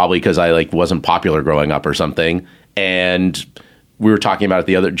funny. Probably because I wasn't popular growing up or something, and. We were talking about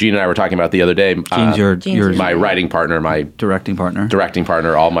it Gene and I were talking about it the other day. Gene's my writing partner, my directing partner,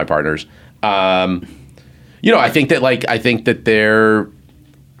 all my partners. I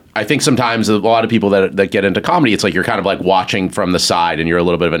think sometimes a lot of people that get into comedy, it's like you're kind of like watching from the side and you're a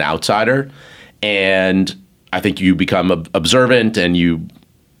little bit of an outsider. And I think you become observant and you're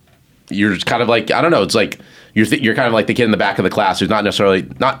just kind of like, I don't know, it's like you're kind of like the kid in the back of the class who's not necessarily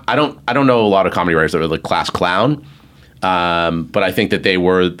I don't know a lot of comedy writers that are the class clown. But I think that they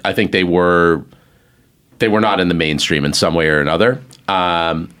were not in the mainstream in some way or another.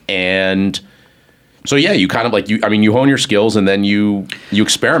 And so, yeah, you kind of you hone your skills and then you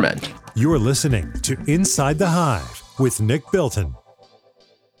experiment. You're listening to Inside the Hive with Nick Bilton.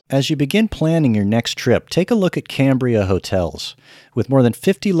 As you begin planning your next trip, take a look at Cambria Hotels. With more than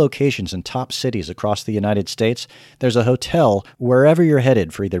 50 locations in top cities across the United States, there's a hotel wherever you're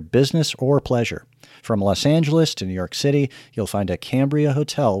headed for either business or pleasure. From Los Angeles to New York City, you'll find a Cambria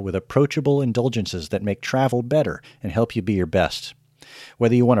hotel with approachable indulgences that make travel better and help you be your best.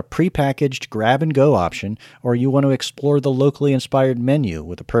 Whether you want a prepackaged grab-and-go option or you want to explore the locally inspired menu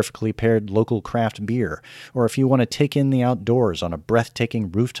with a perfectly paired local craft beer, or if you want to take in the outdoors on a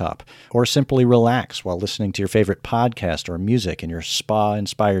breathtaking rooftop, or simply relax while listening to your favorite podcast or music in your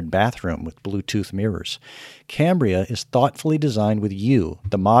spa-inspired bathroom with Bluetooth mirrors, Cambria is thoughtfully designed with you,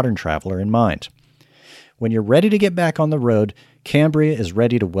 the modern traveler, in mind. When you're ready to get back on the road, Cambria is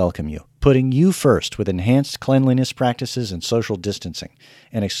ready to welcome you, putting you first with enhanced cleanliness practices and social distancing,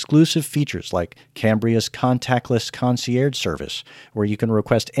 and exclusive features like Cambria's contactless concierge service, where you can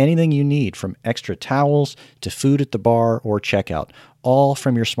request anything you need from extra towels to food at the bar or checkout, all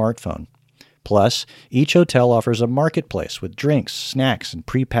from your smartphone. Plus, each hotel offers a marketplace with drinks, snacks, and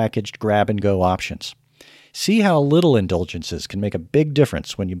prepackaged grab-and-go options. See how little indulgences can make a big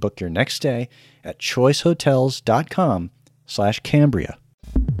difference when you book your next stay at choicehotels.com/Cambria.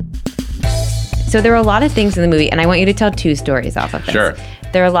 So there are a lot of things in the movie, and I want you to tell 2 stories off of this. Sure.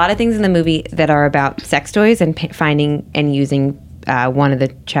 There are a lot of things in the movie that are about sex toys and finding and using one of the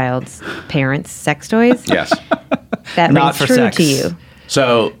child's parents' sex toys. Yes. That rings true sex. To you.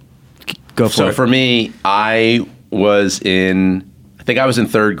 So, go for it. So for me, I was in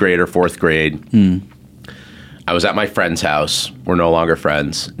 3rd grade or 4th grade. I was at my friend's house. We're no longer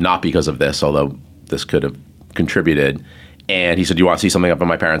friends, not because of this, although this could have contributed. And he said, "Do you want to see something up in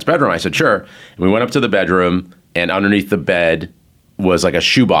my parents' bedroom?" I said, "Sure." And we went up to the bedroom, and underneath the bed was like a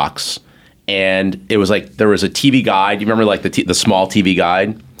shoebox, and it was like there was a TV guide. You remember like the small TV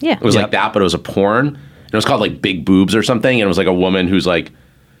guide? Yeah. It was like that, but it was a porn. And it was called like Big Boobs or something, and it was like a woman whose like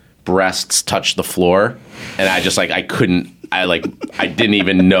breasts touched the floor, and I just like I didn't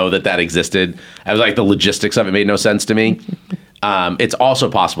even know that existed. I was like, the logistics of it made no sense to me. It's also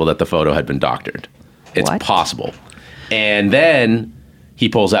possible that the photo had been doctored. It's possible. And then he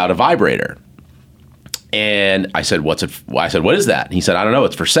pulls out a vibrator. And I said, what is that? And he said, I don't know,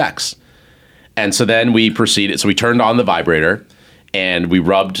 it's for sex. And so then we proceeded. So we turned on the vibrator and we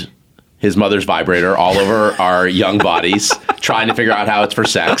rubbed his mother's vibrator all over our young bodies, trying to figure out how it's for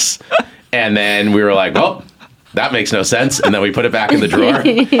sex. And then we were like, well, that makes no sense. And then we put it back in the drawer.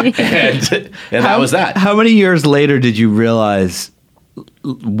 and that was that. How many years later did you realize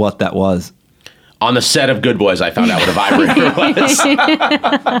what that was? On the set of Good Boys, I found out what a vibrator was.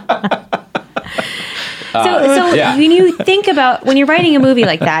 So when you think about, when you're writing a movie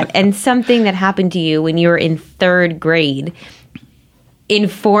like that and something that happened to you when you were in third grade,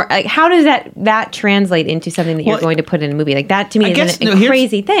 how does that translate into something that you're going to put in a movie? Like that to me is a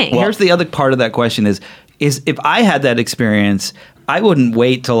crazy thing. Here's the other part of that question is if I had that experience, I wouldn't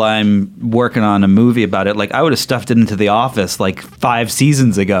wait till I'm working on a movie about it. Like I would have stuffed it into The Office like 5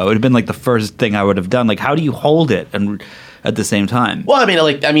 seasons ago. It would have been like the first thing I would have done. Like how do you hold it and at the same time? Well,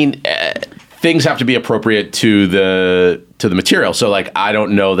 things have to be appropriate to the material. So like I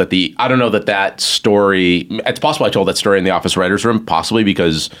don't know that story. It's possible I told that story in the Office writers' room, possibly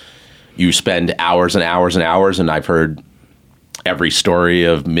because you spend hours and hours and hours, and I've heard every story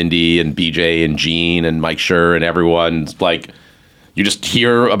of Mindy and BJ and Gene and Mike Schur and everyone's like, you just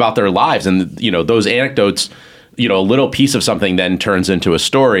hear about their lives, and those anecdotes, a little piece of something then turns into a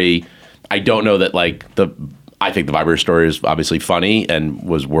story. I don't know that I think the vibrator story is obviously funny and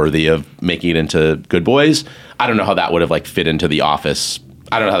was worthy of making it into Good Boys. I don't know how that would have fit into The Office.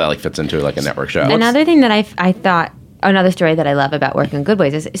 I don't know how that fits into a network show. Another thing that I thought, another story that I love about working on Good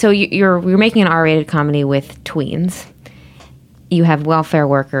Boys is, so you're making an R-rated comedy with tweens. You have welfare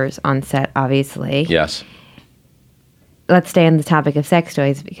workers on set, obviously. Yes. Let's stay on the topic of sex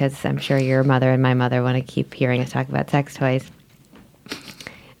toys because I'm sure your mother and my mother want to keep hearing us talk about sex toys.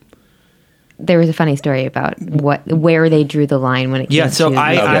 There was a funny story about where they drew the line when it came to so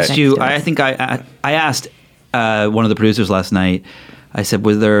I asked you. toys. I think I asked one of the producers last night. I said,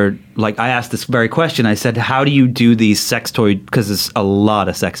 was there I asked this very question. I said, how do you do these sex toy? Because there's a lot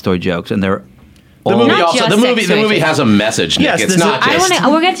of sex toy jokes, and they're the movie has a message, Nick. Yes, it's not just.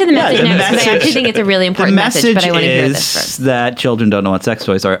 We'll get to the message next, but I actually think it's a really important message. But I want to hear this first. That children don't know what sex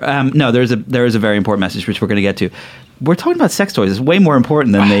toys are. No, there is a very important message which we're going to get to. We're talking about sex toys. It's way more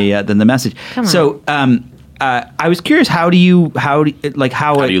important than the message. Come on. So I was curious, how do you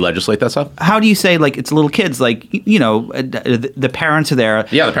legislate that stuff? How do you say it's little kids? The parents are there.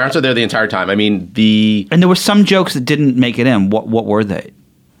 Yeah, the parents are there the entire time. And there were some jokes that didn't make it in. What were they?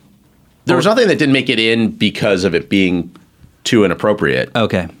 There was nothing that didn't make it in because of it being too inappropriate.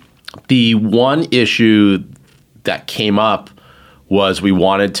 Okay. The one issue that came up was we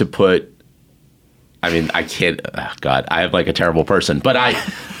wanted to put. I can't. Oh God, I am a terrible person. But I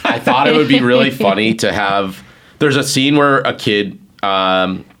thought it would be really funny to have. There's a scene where a kid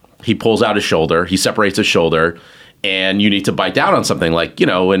he pulls out his shoulder, he separates his shoulder, and you need to bite down on something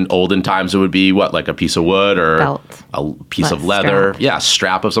in olden times it would be a piece of wood or belt, a piece of leather,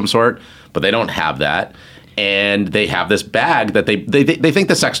 strap of some sort. But they don't have that, and they have this bag that they think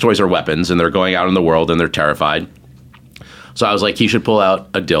the sex toys are weapons, and they're going out in the world and they're terrified. So I was like, he should pull out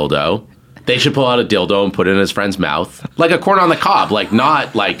a dildo. They should pull out a dildo and put it in his friend's mouth, like a corn on the cob,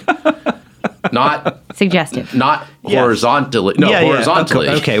 not suggestive, not horizontally. No, horizontally.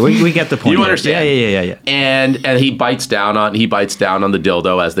 Okay, we get the point. You understand? Yeah. And he bites down on the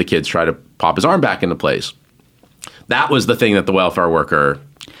dildo as the kids try to pop his arm back into place. That was the thing that the welfare worker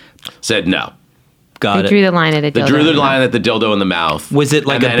said no. They drew the line at a dildo. They drew the line at the dildo in the mouth. Was it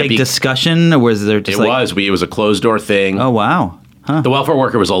a big discussion, or was there just It was a closed door thing. Oh wow. Huh. The welfare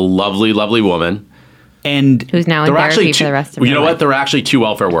worker was a lovely, lovely woman. And who's now in therapy for the rest of her life. You know what? There were actually 2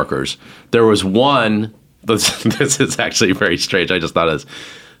 welfare workers. There was one. This is actually very strange. I just thought of this.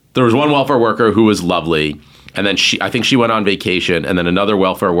 There was one welfare worker who was lovely, and then I think she went on vacation, and then another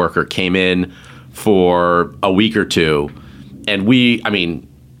welfare worker came in for a week or 2, and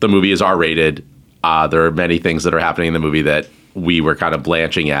the movie is R-rated. There are many things that are happening in the movie that we were kind of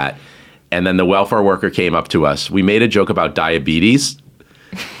blanching at. And then the welfare worker came up to us. We made a joke about diabetes.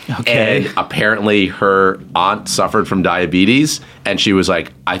 Okay. And apparently her aunt suffered from diabetes. And she was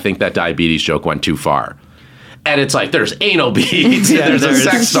like, I think that diabetes joke went too far. And it's like there's anal beads, and there's a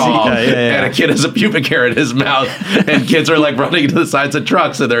sex doll, and a kid has a pubic hair in his mouth, and kids are like running to the sides of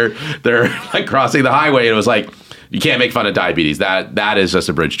trucks, and they're like crossing the highway, and it was like, you can't make fun of diabetes. That is just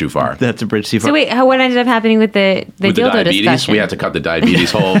a bridge too far. That's a bridge too far. So wait, what ended up happening with the dildo diabetes discussion? We had to cut the diabetes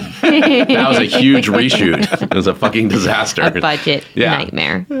hole. That was a huge reshoot. It was a fucking disaster. A budget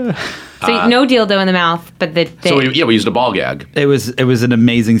nightmare. So no dildo in the mouth, but we used a ball gag. It was an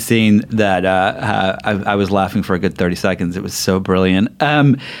amazing scene that I was laughing for a good 30 seconds. It was so brilliant.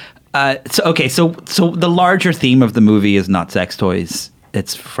 So the larger theme of the movie is not sex toys.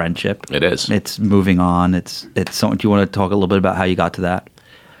 It's friendship. It is. It's moving on. It's so. Do you want to talk a little bit about how you got to that?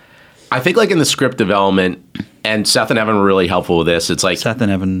 I think like in the script development, and Seth and Evan were really helpful with this. It's like Seth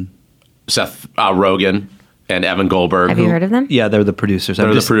Rogen and Evan Goldberg. Have you heard of them? Yeah, they're the producers. The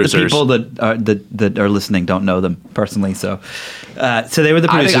producers. The people that are listening don't know them personally. So they were the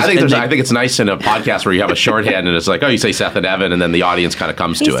producers. I think it's nice in a podcast where you have a shorthand and it's like, oh, you say Seth and Evan, and then the audience kind of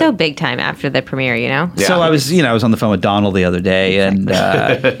comes to it. He's so big time after the premiere, you know. Yeah. So I was on the phone with Donald the other day, and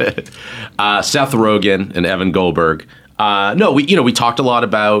Seth Rogen and Evan Goldberg. We talked a lot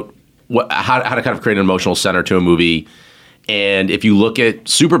about how to kind of create an emotional center to a movie, and if you look at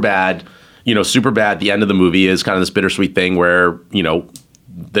Superbad. Superbad, the end of the movie is kind of this bittersweet thing where,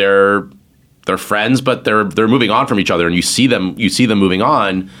 they're friends, but they're moving on from each other, and you see them moving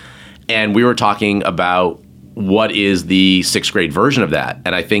on. And we were talking about what is the 6th grade version of that.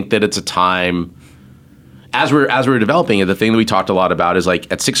 And I think that it's a time as we're developing it, the thing that we talked a lot about is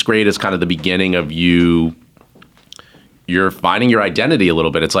like at 6th grade is kind of the beginning of you're finding your identity a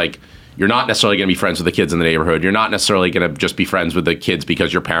little bit. It's like, you're not necessarily going to be friends with the kids in the neighborhood. You're not necessarily going to just be friends with the kids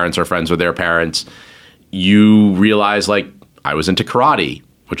because your parents are friends with their parents. You realize, like, I was into karate,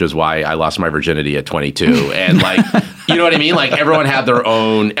 which is why I lost my virginity at 22. And, like, you know what I mean? Like, everyone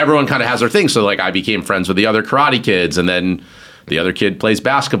kind of has their thing. So, like, I became friends with the other karate kids. And then the other kid plays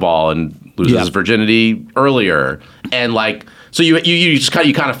basketball and loses his virginity earlier. And, like, so you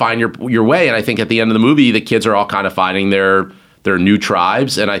kind of find your way. And I think at the end of the movie, the kids are all kind of finding their new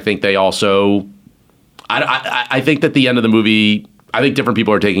tribes, and I think they also. I think that the end of the movie, I think different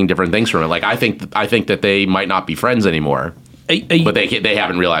people are taking different things from it. Like I think that they might not be friends anymore, but they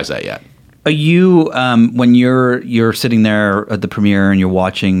haven't realized that yet. Are you when you're sitting there at the premiere and you're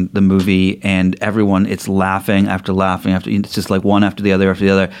watching the movie and everyone it's laughing after it's just like one after the other,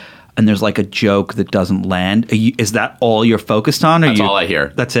 and there's like a joke that doesn't land? Is that all you're focused on? That's all I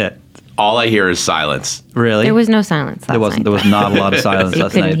hear. That's it. All I hear is silence. Really? There was no silence last night. There was not a lot of silence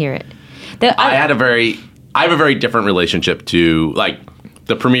last night. You couldn't hear it. I have a very different relationship to, like,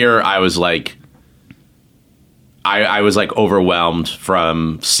 the premiere. I was like, I was like overwhelmed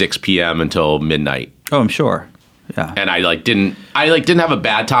from 6 p.m. until midnight. Oh, I'm sure. Yeah. And I didn't have a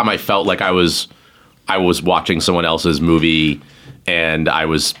bad time. I felt like I was watching someone else's movie and I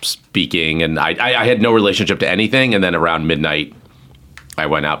was speaking, and I had no relationship to anything. And then around midnight, I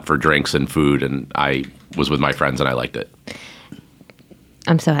went out for drinks and food, and I was with my friends, and I liked it.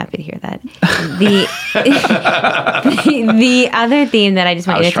 I'm so happy to hear that. The other theme that I just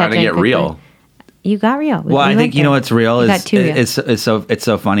want you to touch on. I was trying to get real. You got real. Well, I think what's real is it's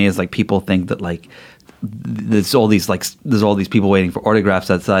so funny is like people think that like there's all these people waiting for autographs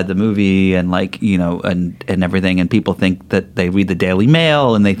outside the movie and like and everything, and people think that they read the Daily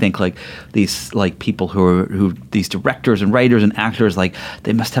Mail and they think like these like people who these directors and writers and actors, like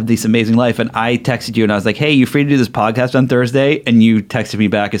they must have this amazing life. And I texted you and I was like, hey, you free to do this podcast on Thursday? And you texted me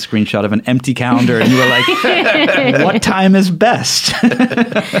back a screenshot of an empty calendar and you were like, what time is best?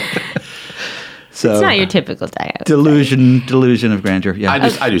 So, it's not your typical day. Delusion of grandeur. Yeah,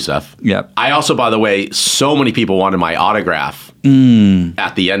 I do stuff. Yeah. I also, by the way, so many people wanted my autograph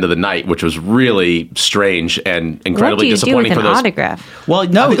at the end of the night, which was really strange and incredibly disappointing for those. Autograph? Well,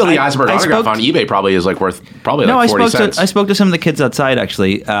 no, I think the Lee Eisenberg autograph on eBay probably is like worth like 40 cents. I spoke to some of the kids outside.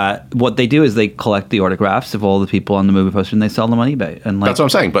 Actually, what they do is they collect the autographs of all the people on the movie poster and they sell them on eBay. And like, that's what I'm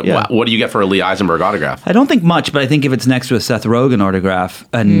saying. But what do you get for a Lee Eisenberg autograph? I don't think much, but I think if it's next to a Seth Rogen autograph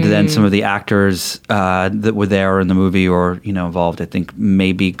and then some of the actors that were there in the movie or involved, I think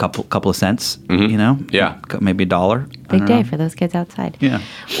maybe a couple of cents. Yeah, maybe $1. Big day for those kids outside. Yeah.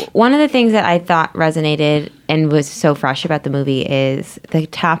 One of the things that I thought resonated and was so fresh about the movie is the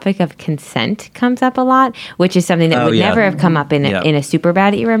topic of consent comes up a lot, which is something that would never have come up in a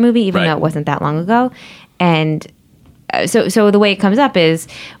Superbad era movie, even though it wasn't that long ago. And so the way it comes up is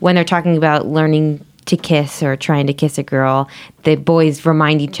when they're talking about learning to kiss or trying to kiss a girl, the boys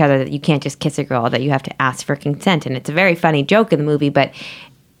remind each other that you can't just kiss a girl, that you have to ask for consent. And it's a very funny joke in the movie, but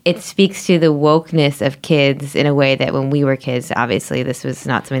it speaks to the wokeness of kids in a way that when we were kids, obviously this was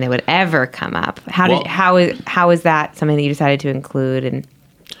not something that would ever come up. How is that something that you decided to include? And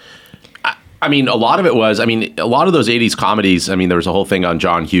I mean, a lot of it was, a lot of those 80s comedies, there was a whole thing on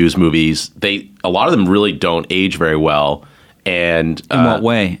John Hughes movies. A lot of them really don't age very well. And in what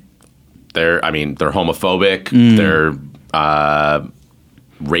way? They're homophobic. They're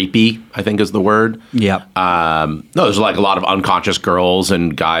rapey, I think is the word. Yeah. No, there's like a lot of unconscious girls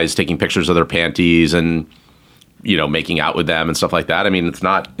and guys taking pictures of their panties and, making out with them and stuff like that. It's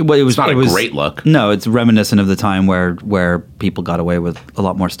not a great look. No, it's reminiscent of the time where people got away with a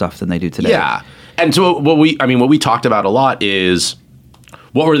lot more stuff than they do today. Yeah. And so what we talked about a lot is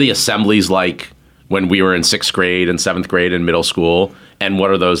what were the assemblies like when we were in 6th grade and 7th grade and middle school, and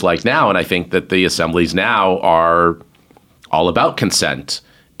what are those like now? And I think that the assemblies now are all about consent,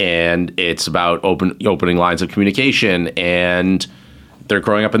 and it's about opening lines of communication, and they're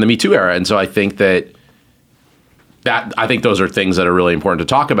growing up in the Me Too era. And so I think I think those are things that are really important to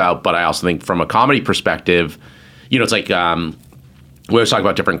talk about. But I also think from a comedy perspective, it's like we always talk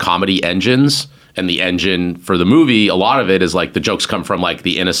about different comedy engines, and the engine for the movie, a lot of it is like the jokes come from like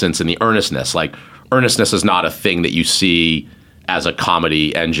the innocence and the earnestness. Like earnestness is not a thing that you see as a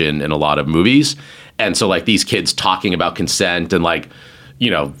comedy engine in a lot of movies. And so like these kids talking about consent and like,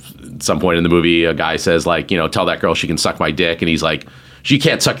 at some point in the movie, a guy says like, tell that girl she can suck my dick. And he's like, she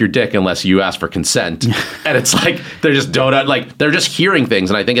can't suck your dick unless you ask for consent. And it's like, they're just hearing things.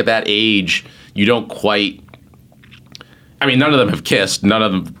 And I think at that age, you don't quite, none of them have kissed. None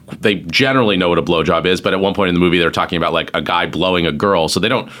of them, they generally know what a blowjob is. But at one point in the movie, they're talking about like a guy blowing a girl. So they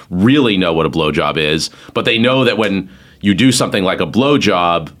don't really know what a blowjob is. But they know that when you do something like a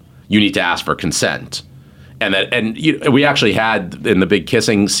blowjob, you need to ask for consent. And we actually had in the big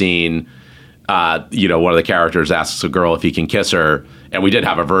kissing scene, one of the characters asks a girl if he can kiss her. And we did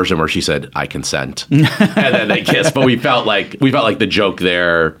have a version where she said, "I consent." And then they kissed. But we felt like the joke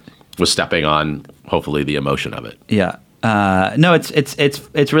there was stepping on, hopefully, the emotion of it. Yeah. No,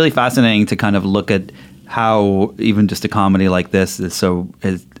 it's really fascinating to kind of look at how even just a comedy like this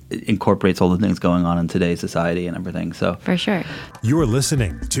it incorporates all the things going on in today's society and everything. So for sure. You're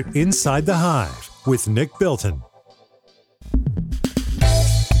listening to Inside the Hive with Nick Bilton.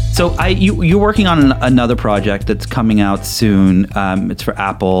 So you're working on another project that's coming out soon. It's for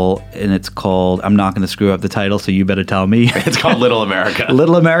Apple, and it's called, I'm not going to screw up the title, so you better tell me. It's called Little America.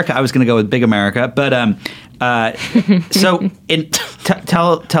 Little America. I was going to go with Big America. But so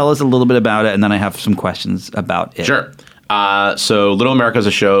tell us a little bit about it, and then I have some questions about it. Sure. So Little America is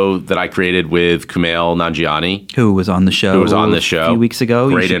a show that I created with Kumail Nanjiani. Who was on the show a few weeks ago.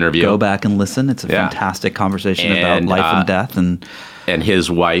 Great interview. Go back and listen. It's a fantastic conversation about life and death. And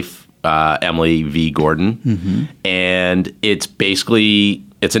his wife, Emily V. Gordon. Mm-hmm. And it's basically,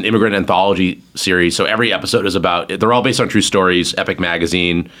 it's an immigrant anthology series. So every episode is they're all based on true stories. Epic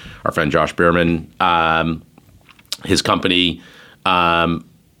Magazine, our friend Josh Bierman, his company,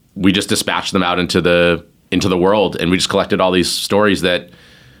 we just dispatched them out into the world, and we just collected all these stories that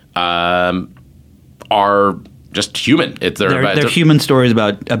are just human. They're human stories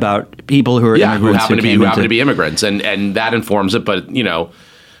about people who are immigrants who happen to be immigrants, and that informs it. But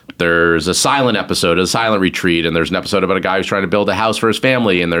there's a silent episode, a silent retreat, and there's an episode about a guy who's trying to build a house for his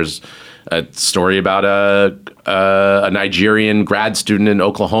family, and there's a story about a Nigerian grad student in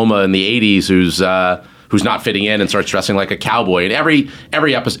Oklahoma in the 80s who's not fitting in and starts dressing like a cowboy. And every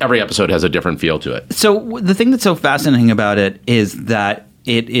episode has a different feel to it. So the thing that's so fascinating about it is that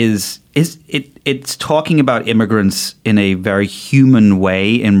it's talking about immigrants in a very human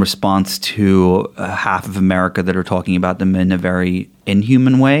way in response to half of America that are talking about them in a very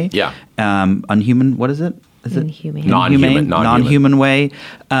inhuman way. Yeah. Unhuman. What is it? Is it inhumane? Non-human way.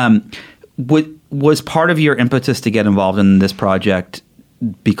 Was part of your impetus to get involved in this project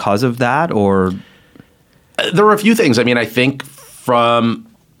because of that, or? There were a few things. I think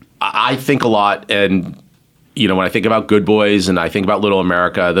I think a lot, and when I think about Good Boys and I think about Little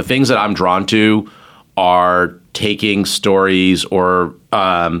America, the things that I'm drawn to are taking stories and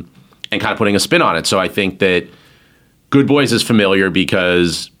kind of putting a spin on it. So I think that Good Boys is familiar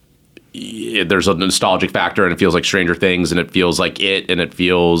because there's a nostalgic factor, and it feels like Stranger Things, and it feels like It, and it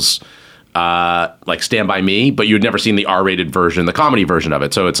feels like Stand By Me, but you'd never seen the R-rated version, the comedy version of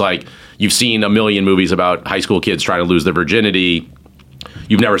it. So it's like you've seen a million movies about high school kids trying to lose their virginity.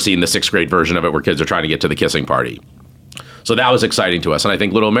 You've never seen the 6th grade version of it where kids are trying to get to the kissing party. So that was exciting to us. And I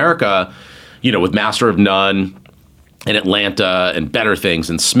think Little America, with Master of None and Atlanta and Better Things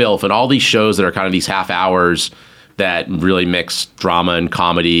and Smilf and all these shows that are kind of these half hours that really mix drama and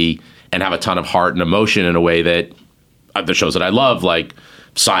comedy and have a ton of heart and emotion in a way that the shows that I love, like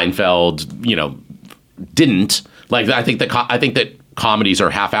Seinfeld, didn't. Like, I think that comedies or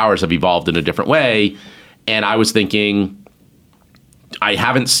half hours have evolved in a different way. And I was thinking, I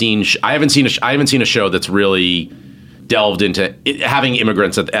haven't seen a show that's really delved into having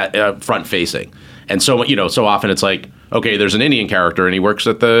immigrants at front facing. And so, so often it's like, okay, there's an Indian character and he works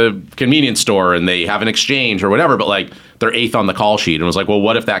at the convenience store and they have an exchange or whatever, but like they're 8th on the call sheet. And it was like, well,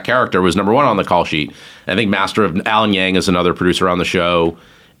 what if that character was number 1 on the call sheet? And I think Alan Yang is another producer on the show.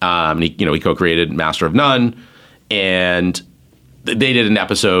 He co-created Master of None, and they did an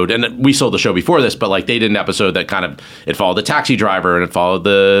episode, and we sold the show before this, but like they did an episode that kind of, it followed the taxi driver and it followed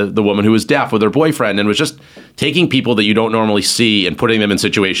the woman who was deaf with her boyfriend, and was just taking people that you don't normally see and putting them in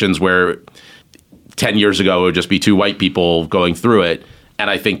situations where 10 years ago it would just be 2 white people going through it. And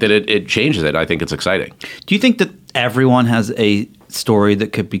I think that it changes it. I think it's exciting. Do you think that everyone has a story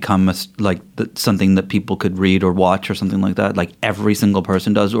that could become something that people could read or watch or something like that? Like every single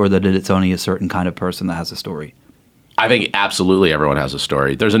person does, or that it's only a certain kind of person that has a story? I think absolutely everyone has a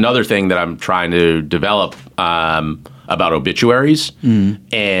story. There's another thing that I'm trying to develop about obituaries.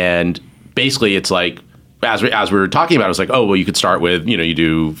 And basically it's like, as we were talking about, it was like, oh, well, you could start with, you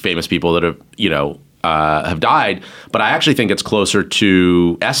do famous people that have died. But I actually think it's closer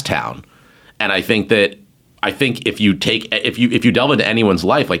to S-Town. And I think if you delve into anyone's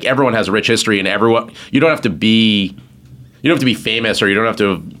life, like everyone has a rich history, and you don't have to be famous, or you don't have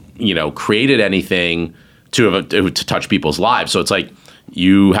to have, created anything to touch people's lives. So it's like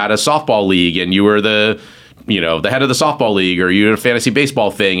you had a softball league and you were the head of the softball league, or you had a fantasy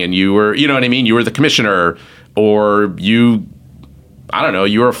baseball thing and you were, what I mean? You were the commissioner, or you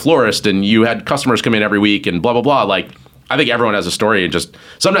were a florist and you had customers come in every week and blah, blah, blah. Like, I think everyone has a story, and just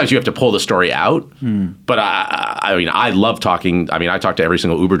sometimes you have to pull the story out. But I love talking. I mean, I talk to every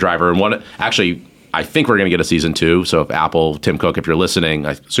single Uber driver, and I think we're going to get a season 2. So if Tim Cook, if you're listening,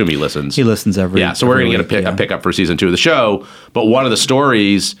 I assume he listens. He listens every. Yeah. So we're going to get a pickup for season 2 of the show. But one of the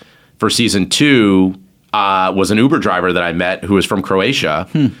stories for season 2 was an Uber driver that I met who was from Croatia,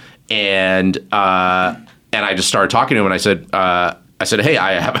 and I just started talking to him, and I said,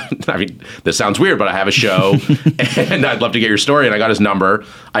 hey, this sounds weird, but I have a show and I'd love to get your story. And I got his number.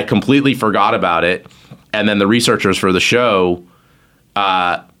 I completely forgot about it. And then the researchers for the show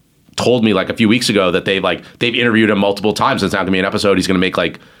told me like a few weeks ago that they've interviewed him multiple times. It's not going to be an episode. He's going to make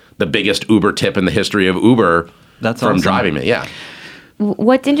like the biggest Uber tip in the history of Uber from awesome. driving me. Yeah.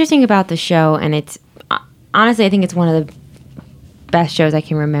 What's interesting about the show, and it's honestly, I think it's one of the best shows I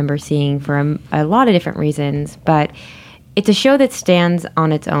can remember seeing for a lot of different reasons, but it's a show that stands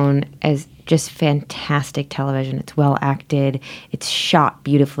on its own as just fantastic television. It's well acted. It's shot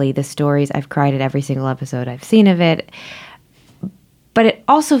beautifully. The stories, I've cried at every single episode I've seen of it. But it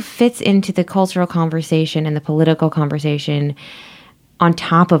also fits into the cultural conversation and the political conversation on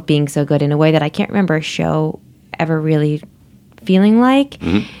top of being so good in a way that I can't remember a show ever really feeling like.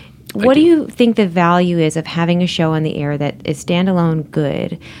 What do you think the value is of having a show on the air that is standalone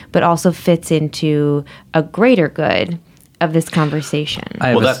good, but also fits into a greater good of this conversation? I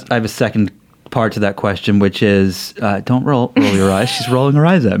have a second part to that question, which is don't roll your eyes. She's rolling her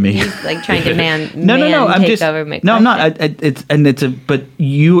eyes at me. He's like trying to No. I'm take just over my no. I'm question. not. But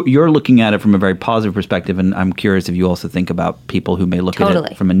you're looking at it from a very positive perspective, and I'm curious if you also think about people who may look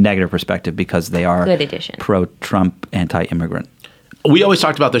at it from a negative perspective because they are good addition, pro-Trump, anti-immigrant. We always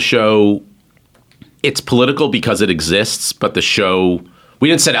talked about the show. It's political because it exists, but the show, we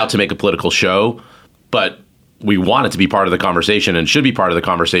didn't set out to make a political show, but we want it to be part of the conversation and should be part of the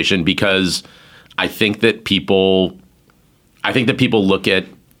conversation because I think that people look at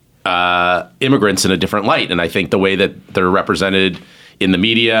immigrants in a different light. And I think the way that they're represented in the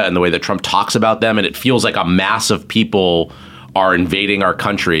media and the way that Trump talks about them, and it feels like a mass of people are invading our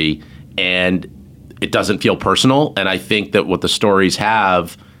country, and it doesn't feel personal. And I think that what the stories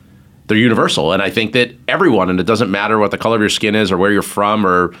have, they're universal. And I think that everyone, and it doesn't matter what the color of your skin is or where you're from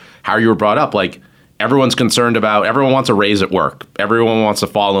or how you were brought up, like everyone's concerned about, everyone wants a raise at work. Everyone wants to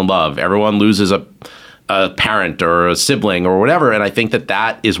fall in love. Everyone loses a parent or a sibling or whatever. And I think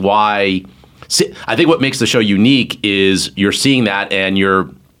that is why, I think what makes the show unique is you're seeing that and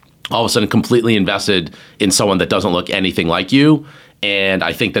you're all of a sudden completely invested in someone that doesn't look anything like you. And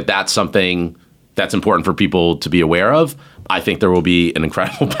I think that's something that's important for people to be aware of. I think there will be an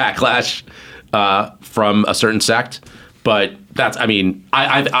incredible backlash from a certain sect, but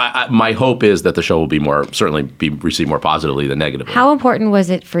my hope is that the show will certainly be received more positively than negatively. How important was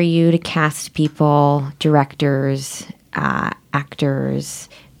it for you to cast people, directors, actors,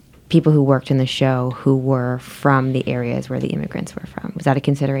 people who worked in the show who were from the areas where the immigrants were from? Was that a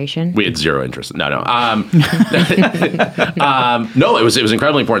consideration? We had zero interest. No. No, it was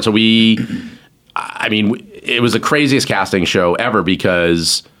incredibly important. So it was the craziest casting show ever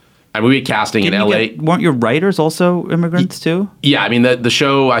because we had casting in LA. Weren't your writers also immigrants too? Yeah, I mean the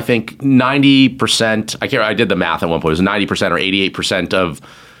show. I think 90%. I did the math at one point. It was 90% or 88% of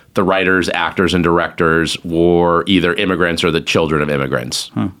the writers, actors, and directors were either immigrants or the children of immigrants.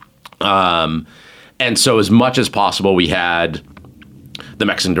 And so, as much as possible, we had the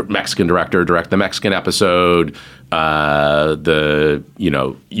Mexican director direct the Mexican episode, the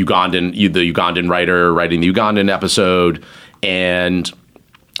Ugandan writer writing the Ugandan episode, and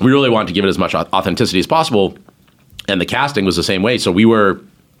we really wanted to give it as much authenticity as possible. And the casting was the same way. So for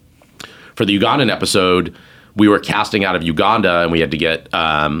the Ugandan episode, we were casting out of Uganda, and we had to get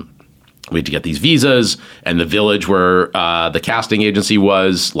these visas. And the village where the casting agency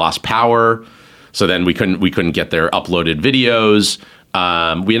was lost power, so then we couldn't get their uploaded videos.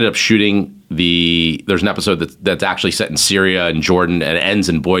 We ended up shooting there's an episode that's actually set in Syria and Jordan and it ends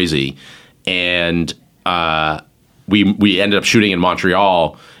in Boise, and we ended up shooting in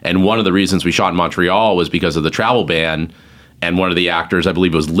Montreal. And one of the reasons we shot in Montreal was because of the travel ban, and one of the actors, I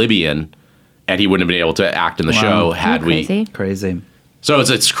believe, was Libyan. And he wouldn't have been able to act in the show had we. Crazy. So it's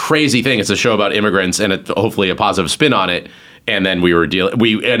a crazy thing. It's a show about immigrants and hopefully a positive spin on it. And then we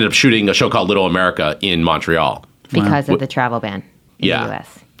ended up shooting a show called Little America in Montreal. Because of the travel ban in the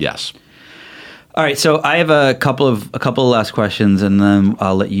U.S. Yes. All right, so I have a couple of last questions, and then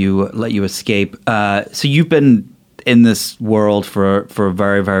I'll let you escape. So you've been in this world for a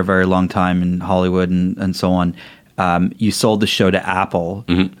very, very, very long time in Hollywood and so on. You sold the show to Apple.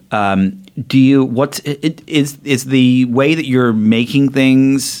 Mm-hmm. Is the way that you're making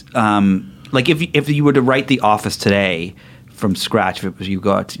things like if you were to write The Office today from scratch, if it was you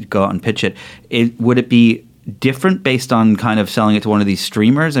go out and pitch it, would it be different based on kind of selling it to one of these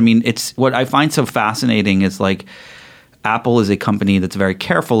streamers? I mean, it's what I find so fascinating is like Apple is a company that's very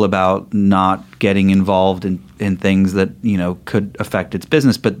careful about not getting involved in things that could affect its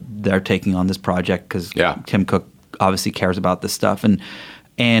business, but they're taking on this project because Tim Cook obviously cares about this stuff.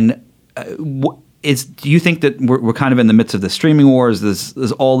 Do you think that we're kind of in the midst of the streaming wars?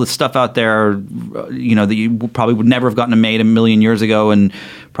 There's all this stuff out there, that you probably would never have gotten made a million years ago, and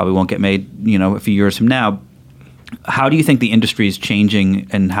probably won't get made, a few years from now. How do you think the industry is changing,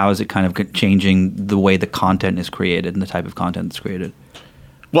 and how is it kind of changing the way the content is created and the type of content that's created?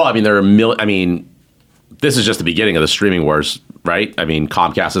 Well, I mean, this is just the beginning of the streaming wars, right? I mean,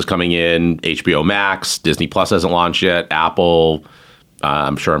 Comcast is coming in, HBO Max, Disney Plus hasn't launched yet, Apple.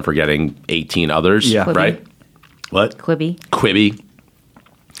 I'm sure I'm forgetting 18 others, right? What? Quibi.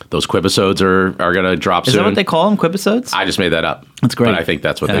 Those Quibisodes are going to drop soon. Is that what they call them, Quibisodes? I just made that up. That's great. But I think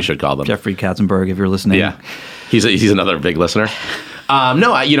that's what they should call them. Jeffrey Katzenberg, if you're listening. Yeah. He's another big listener. So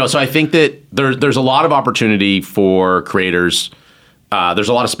I think that there's a lot of opportunity for creators. There's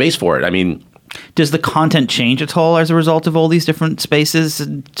a lot of space for it. I mean, does the content change at all as a result of all these different spaces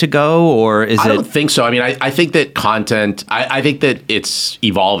to go, or is it? I don't think so. I mean, I think that content. I think that it's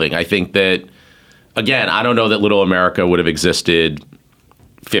evolving. I think that, again, I don't know that Little America would have existed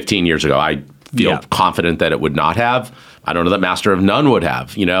 15 years ago. I feel confident that it would not have. I don't know that Master of None would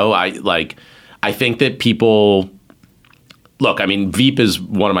have. I think that people. Look, I mean, Veep is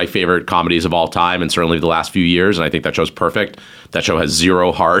one of my favorite comedies of all time, and certainly the last few years, and I think that show's perfect. That show has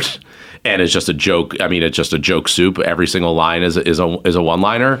zero heart, and it's just a joke. I mean, it's just a joke soup. Every single line is a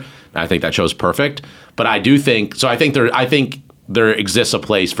one-liner. And I think that show's perfect. But I do think so. I think there exists a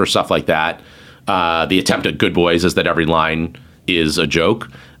place for stuff like that. The attempt at Good Boys is that every line is a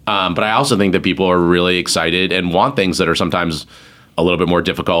joke. But I also think that people are really excited and want things that are sometimes a little bit more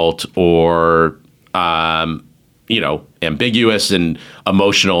difficult or ambiguous and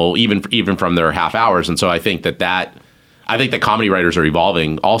emotional, even from their half hours. And so I think that comedy writers are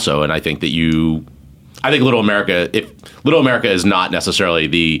evolving also. And I think Little America is not necessarily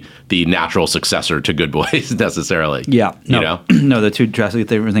the natural successor to Good Boys necessarily. Yeah. No, no, they're two drastically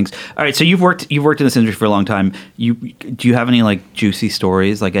different things. All right. So you've worked in this industry for a long time. Do you have any like juicy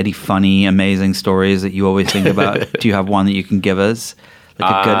stories, like any funny, amazing stories that you always think about? Do you have one that you can give us?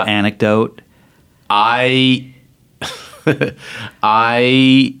 Like a good anecdote? I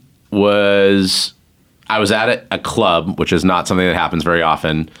was at a club, which is not something that happens very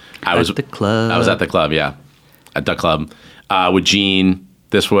often. I was at the club, yeah. At the club with Gene.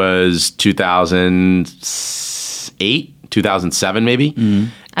 This was 2008, 2007 maybe.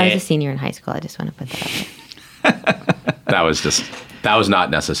 I was a senior in high school. I just want to put that out there. That was just That was not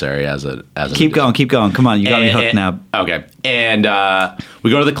necessary as a Keep going. Come on, you got me hooked now. Okay. And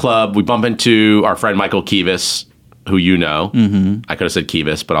we go to the club. We bump into our friend Michael Kivas, who you know. Mm-hmm. I could have said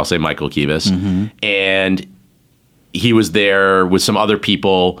Kivas, but I'll say Michael Kivas. Mm-hmm. And he was there with some other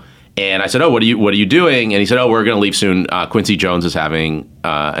people. And I said, "Oh, what are you doing?" And he said, "Oh, we're going to leave soon. Quincy Jones is having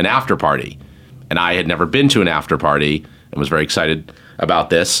an after party." And I had never been to an after party and was very excited about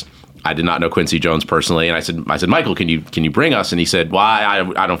this. I did not know Quincy Jones personally, and I said, Michael, can you bring us? And he said, well,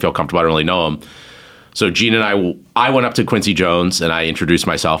 I don't feel comfortable. I don't really know him. So Gene and I went up to Quincy Jones and I introduced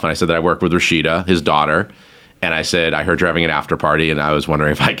myself and I said that I work with Rashida, his daughter, and I said I heard you're having an after party and I was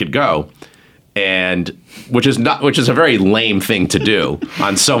wondering if I could go, and which is a very lame thing to do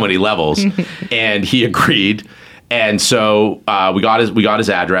on so many levels, and he agreed, and so we got his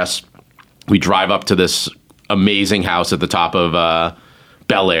address. We drive up to this amazing house at the top of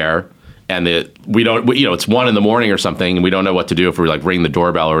Bel Air, and it's 1 a.m. or something, and we don't know what to do if we like ring the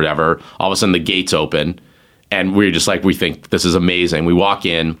doorbell or whatever. All of a sudden the gates open, and we're just like, we think this is amazing. We walk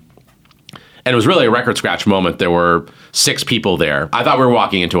in, and it was really a record scratch moment. There were 6 people there. I thought we were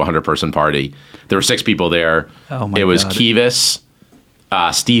walking into a 100-person party. There were 6 people there. Oh my God. It was Kivas,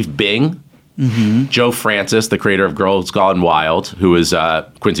 Steve Bing, mm-hmm. Joe Francis, the creator of Girls Gone Wild, who is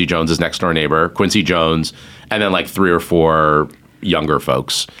Quincy Jones' next door neighbor, Quincy Jones, and then like 3 or 4 younger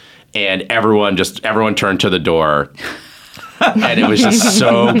folks. And everyone turned to the door, and it was just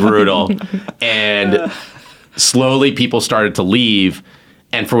so brutal. And slowly people started to leave,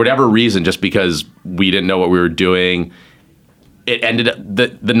 and for whatever reason, just because we didn't know what we were doing, it ended up,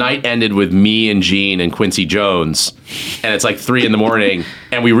 the night ended with me and Gene and Quincy Jones, and it's like 3 a.m.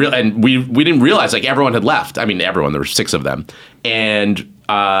 and we didn't realize like everyone had left. I mean, everyone, there were 6 of them, and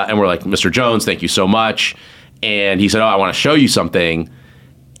we're like, Mr. Jones, thank you so much. And he said, "Oh, I want to show you something,"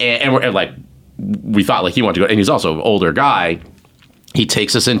 and we're like, we thought like he wanted to go, and he's also an older guy. He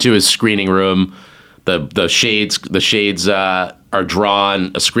takes us into his screening room. The shades are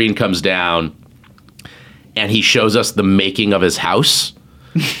drawn. A screen comes down. And he shows us the making of his house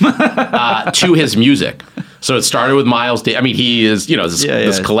to his music. So it started with Miles Davis. I mean, he is,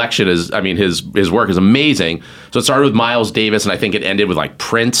 this collection is, I mean, his work is amazing. So it started with Miles Davis, and I think it ended with like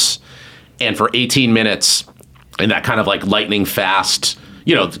Prince. And for 18 minutes, in that kind of like lightning fast,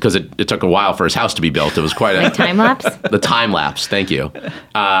 because it took a while for his house to be built. It was quite a time lapse. The time lapse. Thank you.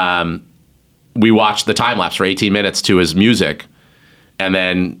 We watched the time lapse for 18 minutes to his music, and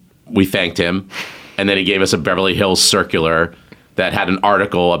then we thanked him. And then he gave us a Beverly Hills circular that had an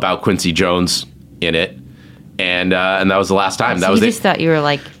article about Quincy Jones in it, and that was the last time. So you just thought you were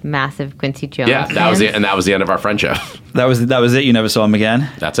like massive Quincy Jones. Yeah, that was it, and that was the end of our friendship. That was it. You never saw him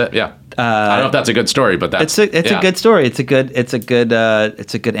again. That's it. Yeah. I don't know if that's a good story, but it's a good story. It's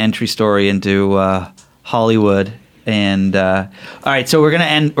a good entry story into Hollywood. And all right, so we're gonna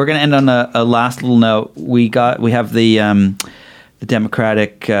end on a last little note. We have the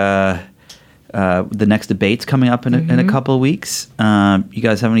Democratic. The next debate's coming up in a couple of weeks. You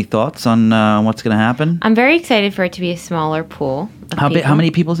guys have any thoughts on what's going to happen? I'm very excited for it to be a smaller pool. How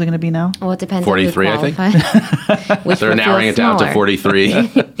many people is it going to be now? Well, it depends. 43, on who I think. They're narrowing it down to 43.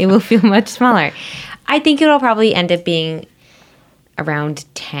 It will feel much smaller. I think it'll probably end up being around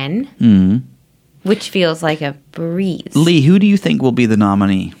 10, which feels like a breeze. Lee, who do you think will be the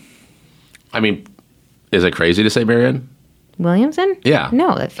nominee? I mean, is it crazy to say Marianne Williamson? Yeah.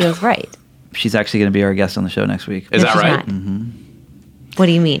 No, that feels right. She's actually going to be our guest on the show next week. Is that right? Mm-hmm. What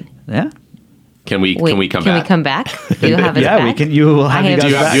do you mean? Yeah. Can we come back? Can we come back? Do you have us yeah, back? we can. You will have you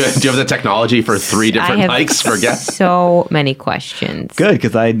guys back. Do you have the technology for 3 different mics for guests? So many questions. Good,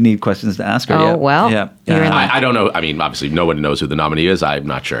 because I need questions to ask her. Oh, well. Yeah. I don't know. I mean, obviously, no one knows who the nominee is. I'm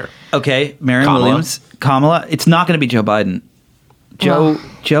not sure. Okay, Marianne Williams. Kamala. It's not going to be Joe Biden.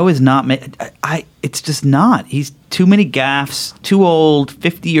 Joe is not. It's just not. He's too many gaffes. Too old.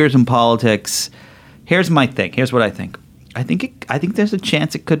 50 years in politics. Here's my thing. Here's what I think. I think there's a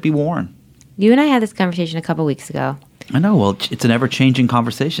chance it could be Warren. You and I had this conversation a couple weeks ago. I know. Well, it's an ever-changing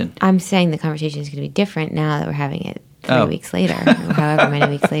conversation. I'm saying the conversation is going to be different now that we're having it 3 weeks later, or however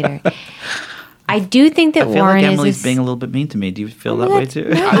many weeks later. I do think that Warren like Emily's being a little bit mean to me. Do you feel that way too?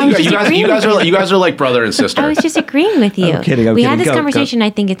 No, you guys are like brother and sister. I was just agreeing with you. I'm kidding. We had this conversation.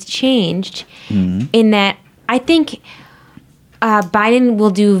 I think it's changed in that I think Biden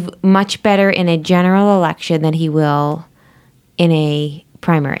will do much better in a general election than he will in a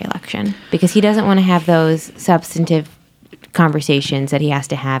primary election, because he doesn't want to have those substantive conversations that he has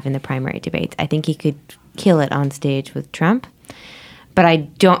to have in the primary debates. I think he could kill it on stage with Trump. But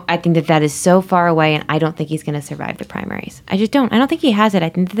I think that is so far away, and I don't think he's going to survive the primaries. I just don't. I don't think he has it. I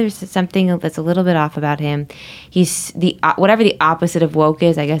think that there's something that's a little bit off about him. He's whatever the opposite of woke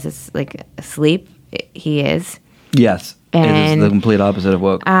is, I guess it's like asleep. He is. Yes. And, it is the complete opposite of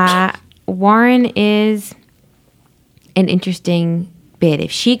woke. Warren is an interesting bid.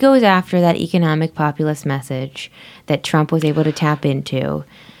 If she goes after that economic populist message that Trump was able to tap into,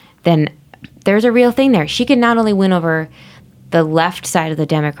 then there's a real thing there. She could not only win over the left side of the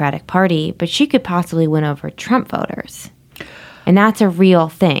Democratic Party, but she could possibly win over Trump voters. And that's a real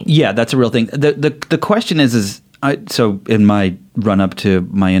thing. Yeah, that's a real thing. The question is so in my run-up to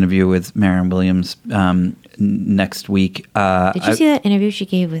my interview with Marianne Williams next week... Did you see that interview she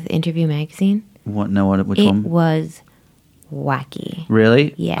gave with Interview Magazine? Which one? It was wacky.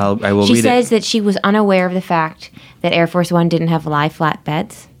 Really? Yeah. I will read it. She says that she was unaware of the fact that Air Force One didn't have lie flat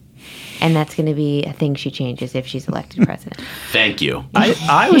beds. And that's going to be a thing she changes if she's elected president. Thank you.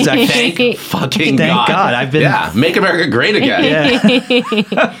 I was actually... Thank fucking Thank God. I've been... Yeah, make America great again. Yeah.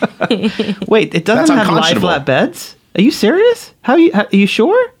 Wait, it doesn't have lie unconscionable. flat beds? Are you serious? Are you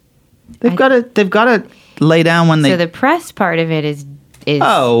sure? They've got to lay down when they... So the press part of it is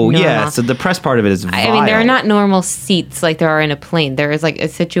Oh, normal. yeah. So the press part of it is vile. I mean, there are not normal seats like there are in a plane. There is like a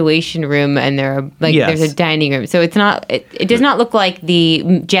situation room and there's a dining room. So it's not. It does not look like the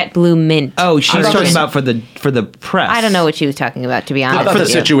JetBlue Mint. Oh, she was talking about for the press. I don't know what she was talking about, to be honest. I thought the with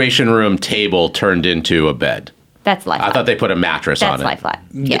you. Situation Room table turned into a bed. That's lie flat. I thought they put a mattress That's on it. lie flat.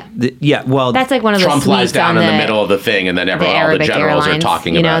 Yeah. Yeah, well... That's like one of those Trump lies suites down on in the middle of the thing, and then all the Arabic generals Airlines, are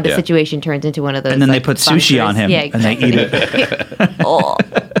talking you know, about the it. situation turns into one of those. And then they like, put sushi bunkers. on him, Yeah, and they eat it. Oh.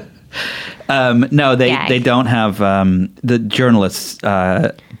 No, they Gag. don't have... the journalists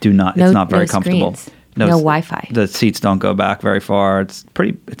do not... It's not very comfortable. Screens. No Wi-Fi. The seats don't go back very far. It's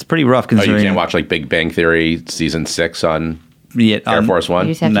pretty rough Oh, considering... you can't watch like Big Bang Theory season 6 on Air Force One?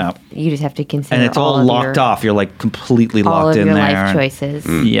 You just have No. you just have to consider And it's all locked off. You're like completely all locked of in your there. life choices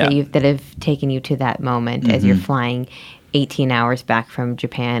Yeah. that have taken you to that moment as you're flying 18 hours back from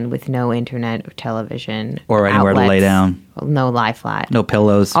Japan with no internet or television Or anywhere to lay down. no lie flat, No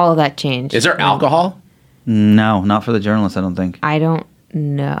pillows. all of that changed. Is there alcohol? No, not for the journalists, I don't think. I don't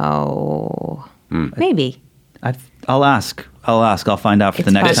know. Maybe. I'll ask. I'll find out for the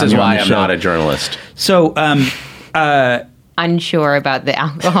It's next This time is you're on why the I'm show. not a journalist. So, Unsure about the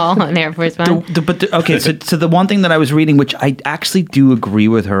alcohol on Air Force One. okay, so the one thing that I was reading, which I actually do agree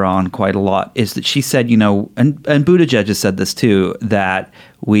with her on quite a lot, is that she said, and Buttigieg has said this too, that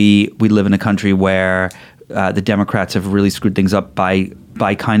we live in a country where the Democrats have really screwed things up by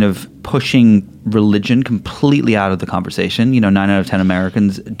kind of pushing religion completely out of the conversation. 9 out of 10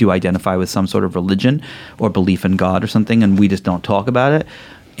 Americans do identify with some sort of religion or belief in God or something, and we just don't talk about it.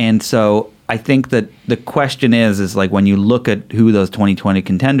 And so I think that the question is like when you look at who those 2020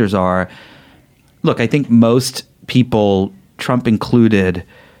 contenders are, look, I think most people, Trump included,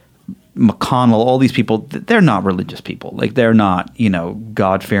 McConnell, all these people, they're not religious people. Like they're not,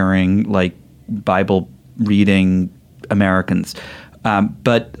 God-fearing, like Bible-reading Americans.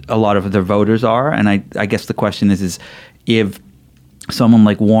 But a lot of their voters are. And I guess the question is if someone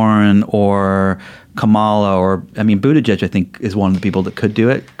like Warren or Kamala Buttigieg, I think, is one of the people that could do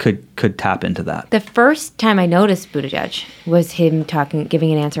it, could tap into that. The first time I noticed Buttigieg was him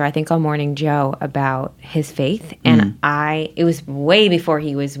giving an answer, I think, on Morning Joe about his faith. And it was way before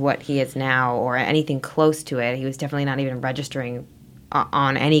he was what he is now or anything close to it. He was definitely not even registering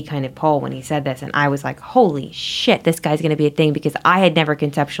on any kind of poll when he said this. And I was like, holy shit, this guy's going to be a thing, because I had never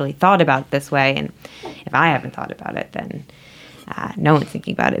conceptually thought about it this way. And if I haven't thought about it, then no one's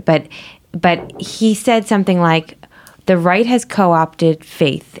thinking about it. But he said something like, the right has co-opted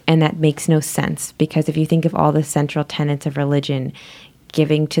faith, and that makes no sense, because if you think of all the central tenets of religion,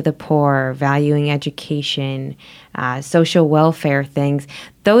 giving to the poor, valuing education, social welfare things,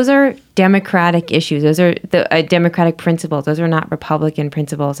 those are democratic issues. Those are the democratic principles. Those are not Republican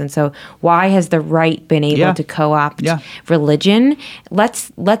principles. And so why has the right been able to co-opt religion?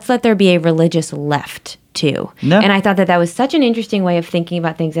 Let's let there be a religious left too. No. And I thought that was such an interesting way of thinking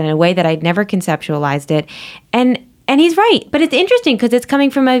about things, in a way that I'd never conceptualized it. And he's right. But it's interesting because it's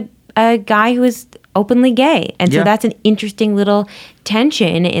coming from a guy who is openly gay. And so that's an interesting little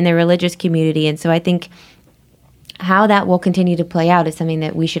tension in the religious community. And so I think how that will continue to play out is something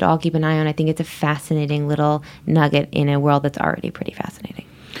that we should all keep an eye on. I think it's a fascinating little nugget in a world that's already pretty fascinating.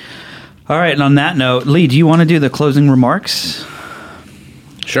 All right. And on that note, Lee, do you want to do the closing remarks?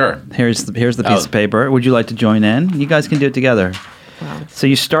 Sure. Here's the piece of paper. Would you like to join in? You guys can do it together. Well, sense. So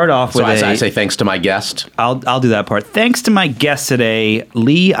you start off with I say thanks to my guest. I'll do that part. Thanks to my guests today,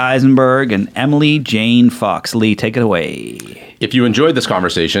 Lee Eisenberg and Emily Jane Fox. Lee, take it away. If you enjoyed this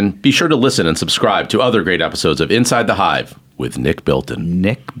conversation, be sure to listen and subscribe to other great episodes of Inside the Hive with Nick Bilton.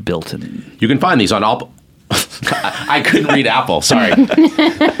 Nick Bilton. You can find these on Apple. I couldn't read Apple. Sorry.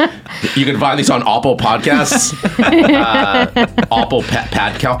 You can find these on Apple Podcasts, Apple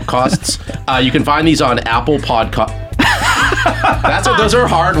Podcasts. You can find these on Apple Podcast. Those are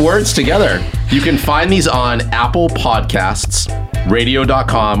hard words together. You can find these on Apple Podcasts,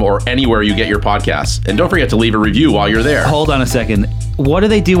 radio.com, or anywhere you get your podcasts. And don't forget to leave a review while you're there. Hold on a second. What do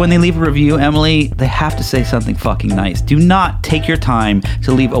they do when they leave a review, Emily? They have to say something fucking nice. Do not take your time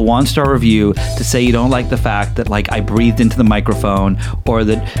to leave a 1-star review to say you don't like the fact that, like, I breathed into the microphone or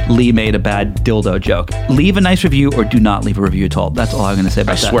that Lee made a bad dildo joke. Leave a nice review or do not leave a review at all. That's all I'm going to say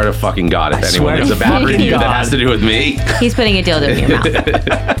about that. I swear to fucking God, if anyone gives a bad review that has to do with me. He's putting a dildo in your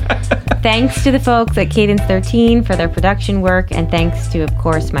mouth. Thanks to the folks at Cadence 13 for their production work, and thanks to, of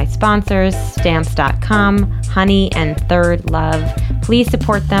course, my sponsors, Stamps.com, Honey, and Third Love. Please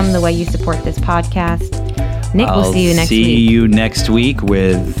support them the way you support this podcast. Nick, we'll see you next week. See you next week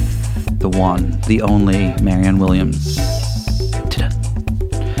with the one, the only Marianne Williams. Ta-da.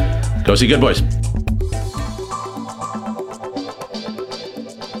 Go see Good Boys.